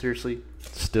to take it seriously,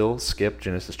 still skip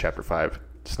Genesis chapter 5.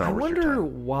 It's not worth your I wonder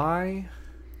time. why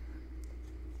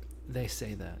they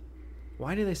say that.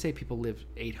 Why do they say people live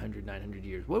 800, 900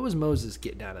 years? What was Moses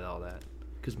getting out of all that?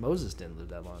 Because Moses didn't live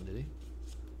that long, did he?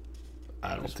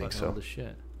 I don't think so. All the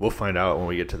shit. We'll find out when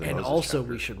we get to the And Moses also,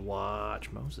 chapter. we should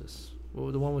watch Moses. What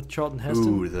was the one with Charlton Heston?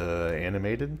 Ooh, the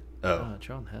animated? Oh,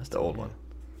 Charlton Heston. the old one.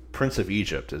 Prince of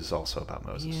Egypt is also about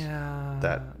Moses. Yeah.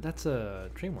 That's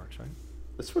a DreamWorks, right?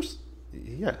 This was,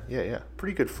 yeah.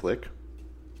 Pretty good flick.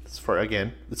 As far,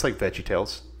 again, it's like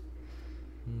VeggieTales.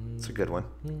 It's a good one.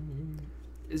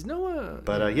 Is Noah...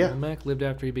 But, yeah. Lamech lived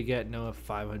after he begat Noah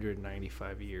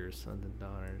 595 years, sons and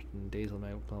daughters, and days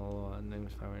Lamech, blah, blah, blah, and then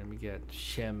was 500 and begat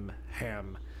Shem,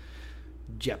 Ham,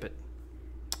 Japheth.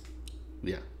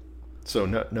 Yeah. So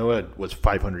Noah was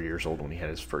 500 years old when he had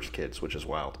his first kids, which is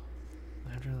wild.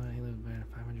 After that, he lived about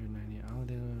 590. All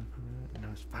day, and I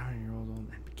was 500 years old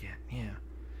and begat. Yeah.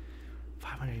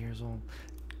 500 years old.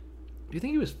 Do you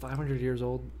think he was 500 years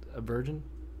old, a virgin?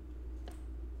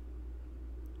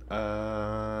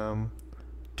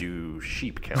 Do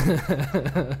sheep count?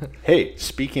 Hey,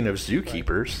 speaking of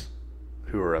zookeepers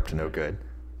who are up to no good,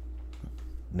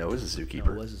 Noah's a zookeeper.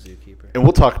 Noah was a zookeeper. And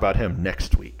we'll talk about him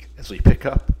next week as we pick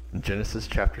up in Genesis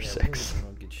chapter 6. We'll get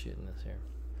some good shit in this here.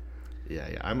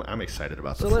 Yeah. I'm excited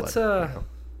about the flood. So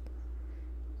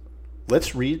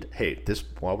let's read. Hey,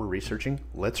 while we're researching,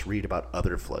 let's read about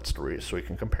other flood stories so we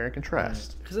can compare and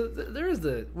contrast. Because there is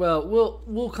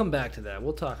we'll come back to that.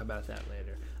 We'll talk about that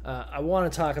later. I want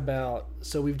to talk about.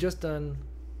 So we've just done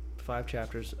 5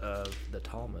 chapters of the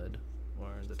Talmud or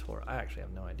the Torah. I actually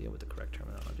have no idea what the correct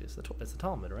terminology is. It's the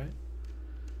Talmud, right?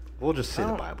 We'll just say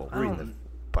the Bible. We're reading the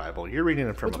Bible. You're reading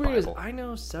it from a What's weird Bible. is I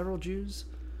know several Jews,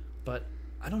 but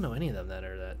I don't know any of them that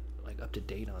are up to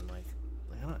date on I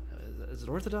don't. Is it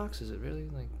Orthodox? Is it really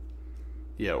like?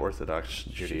 Yeah, Orthodox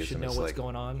Judaism should know is what's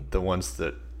going on. The ones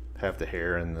that have the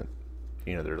hair and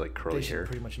they're like curly They should hair.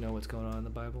 pretty much know what's going on in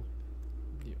the Bible.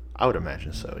 I would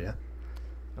imagine so. Yeah.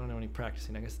 I don't know any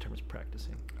practicing. I guess the term is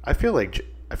practicing. I feel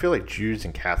like Jews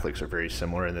and Catholics are very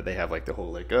similar in that they have like the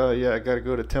whole like, oh yeah, I got to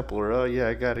go to temple, or oh yeah,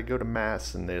 I got to go to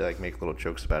mass, and they like make little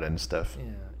jokes about it and stuff. Yeah.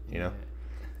 You know,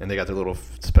 and they got their little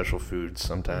special foods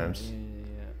sometimes.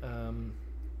 Yeah.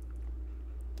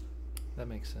 That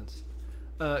makes sense.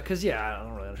 Because I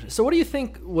don't really understand. So what do you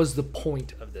think was the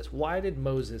point of this? Why did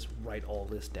Moses write all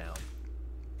this down?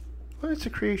 Well, it's a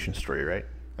creation story, right?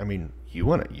 I mean, you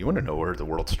want to know where the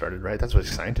world started, right? That's what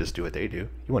scientists do. What they do.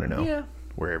 You want to know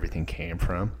where everything came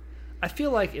from. I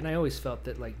feel like, and I always felt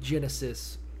that like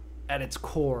Genesis, at its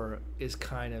core, is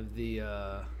kind of the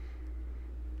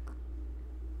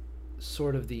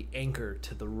sort of the anchor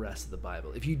to the rest of the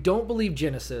Bible. If you don't believe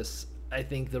Genesis, I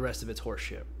think the rest of it's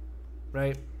horseshit,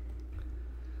 right?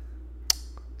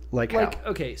 Like how?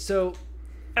 Okay, so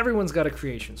everyone's got a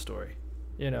creation story.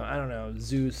 I don't know,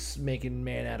 Zeus making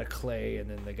man out of clay, and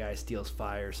then the guy steals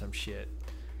fire or some shit.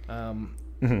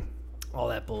 All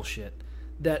that bullshit.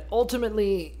 That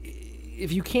ultimately,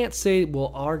 if you can't say,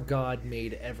 well, our God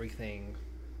made everything,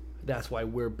 that's why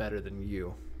we're better than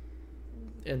you.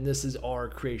 and this is our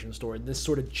creation story. This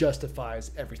sort of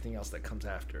justifies everything else that comes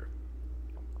after.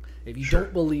 If you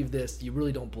don't believe this, you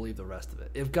really don't believe the rest of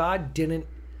it. If God didn't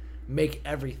make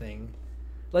everything,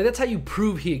 like that's how you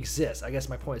prove he exists. I guess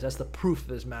my point is that's the proof of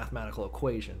this mathematical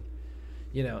equation.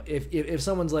 You know, if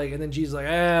someone's like, and then Jesus is like,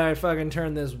 I fucking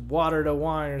turned this water to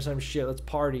wine or some shit, let's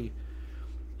party.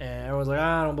 And everyone's like,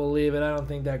 I don't believe it. I don't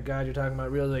think that God you're talking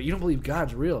about real. Like, you don't believe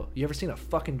God's real. You ever seen a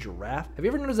fucking giraffe? Have you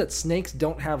ever noticed that snakes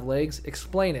don't have legs?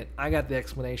 Explain it. I got the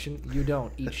explanation. You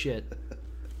don't. Eat shit.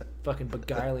 Fucking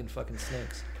beguiling fucking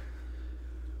snakes.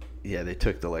 Yeah, they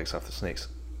took the legs off the snakes.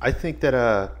 I think that,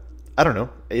 I don't know.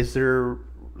 Is there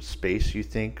space, you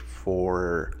think,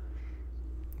 for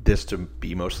this to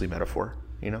be mostly metaphor,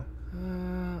 you know?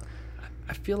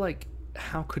 I feel like,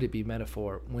 how could it be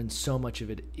metaphor when so much of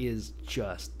it is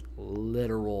just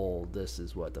literal, this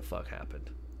is what the fuck happened?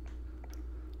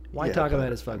 Why talk about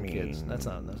his fucking kids? That's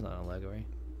not an allegory.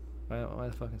 Why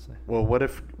the fucking say? Well, what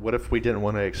if we didn't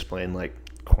want to explain, like,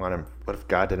 quantum, what if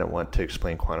God didn't want to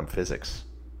explain quantum physics,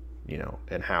 you know,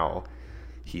 and how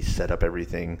he set up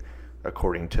everything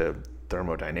according to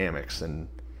thermodynamics, and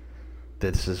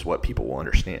this is what people will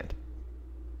understand.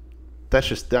 That's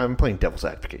just, I'm playing devil's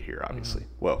advocate here, obviously.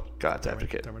 Mm-hmm. Well, God's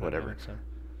advocate, whatever.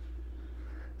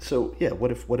 So yeah,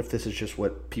 what if this is just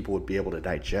what people would be able to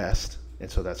digest,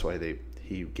 and so that's why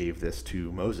he gave this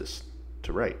to Moses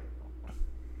to write.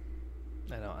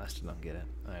 I know, I still don't get it.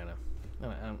 I don't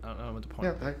know. I don't know what the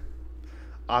point is.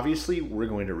 Obviously, we're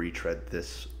going to retread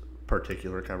this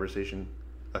particular conversation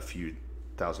a few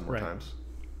thousand more times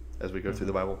as we go through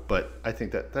the Bible, but I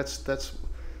think that's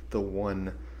the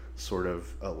one sort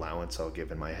of allowance I'll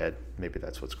give in my head. Maybe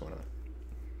that's what's going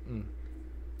on.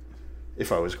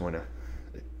 If I was going to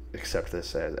accept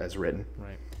this as written.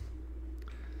 Right.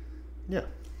 Yeah.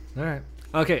 All right.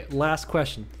 Okay, last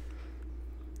question.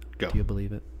 Go. Do you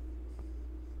believe it?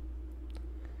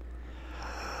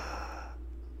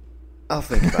 I'll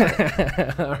think about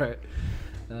it. All right.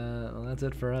 Well, that's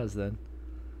it for us then.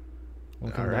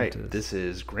 We'll all right. This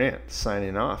is Grant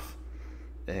signing off.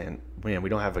 And man, we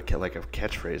don't have a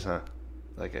catchphrase, huh?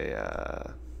 Like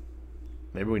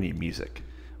maybe we need music.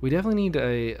 We definitely need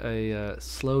a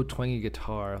slow, twangy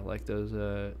guitar like those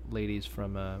ladies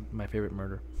from My Favorite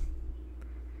Murder.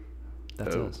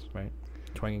 That's us, right?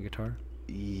 Twangy guitar.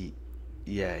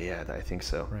 Yeah, I think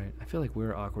so. Right. I feel like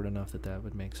we're awkward enough that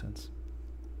would make sense.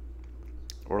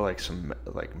 Or like some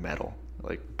like metal,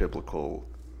 like biblical,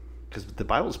 because the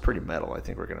Bible's pretty metal. I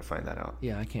think we're gonna find that out.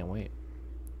 Yeah, I can't wait.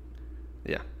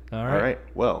 Yeah. All right.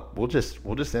 Well, we'll just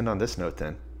end on this note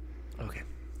then. Okay.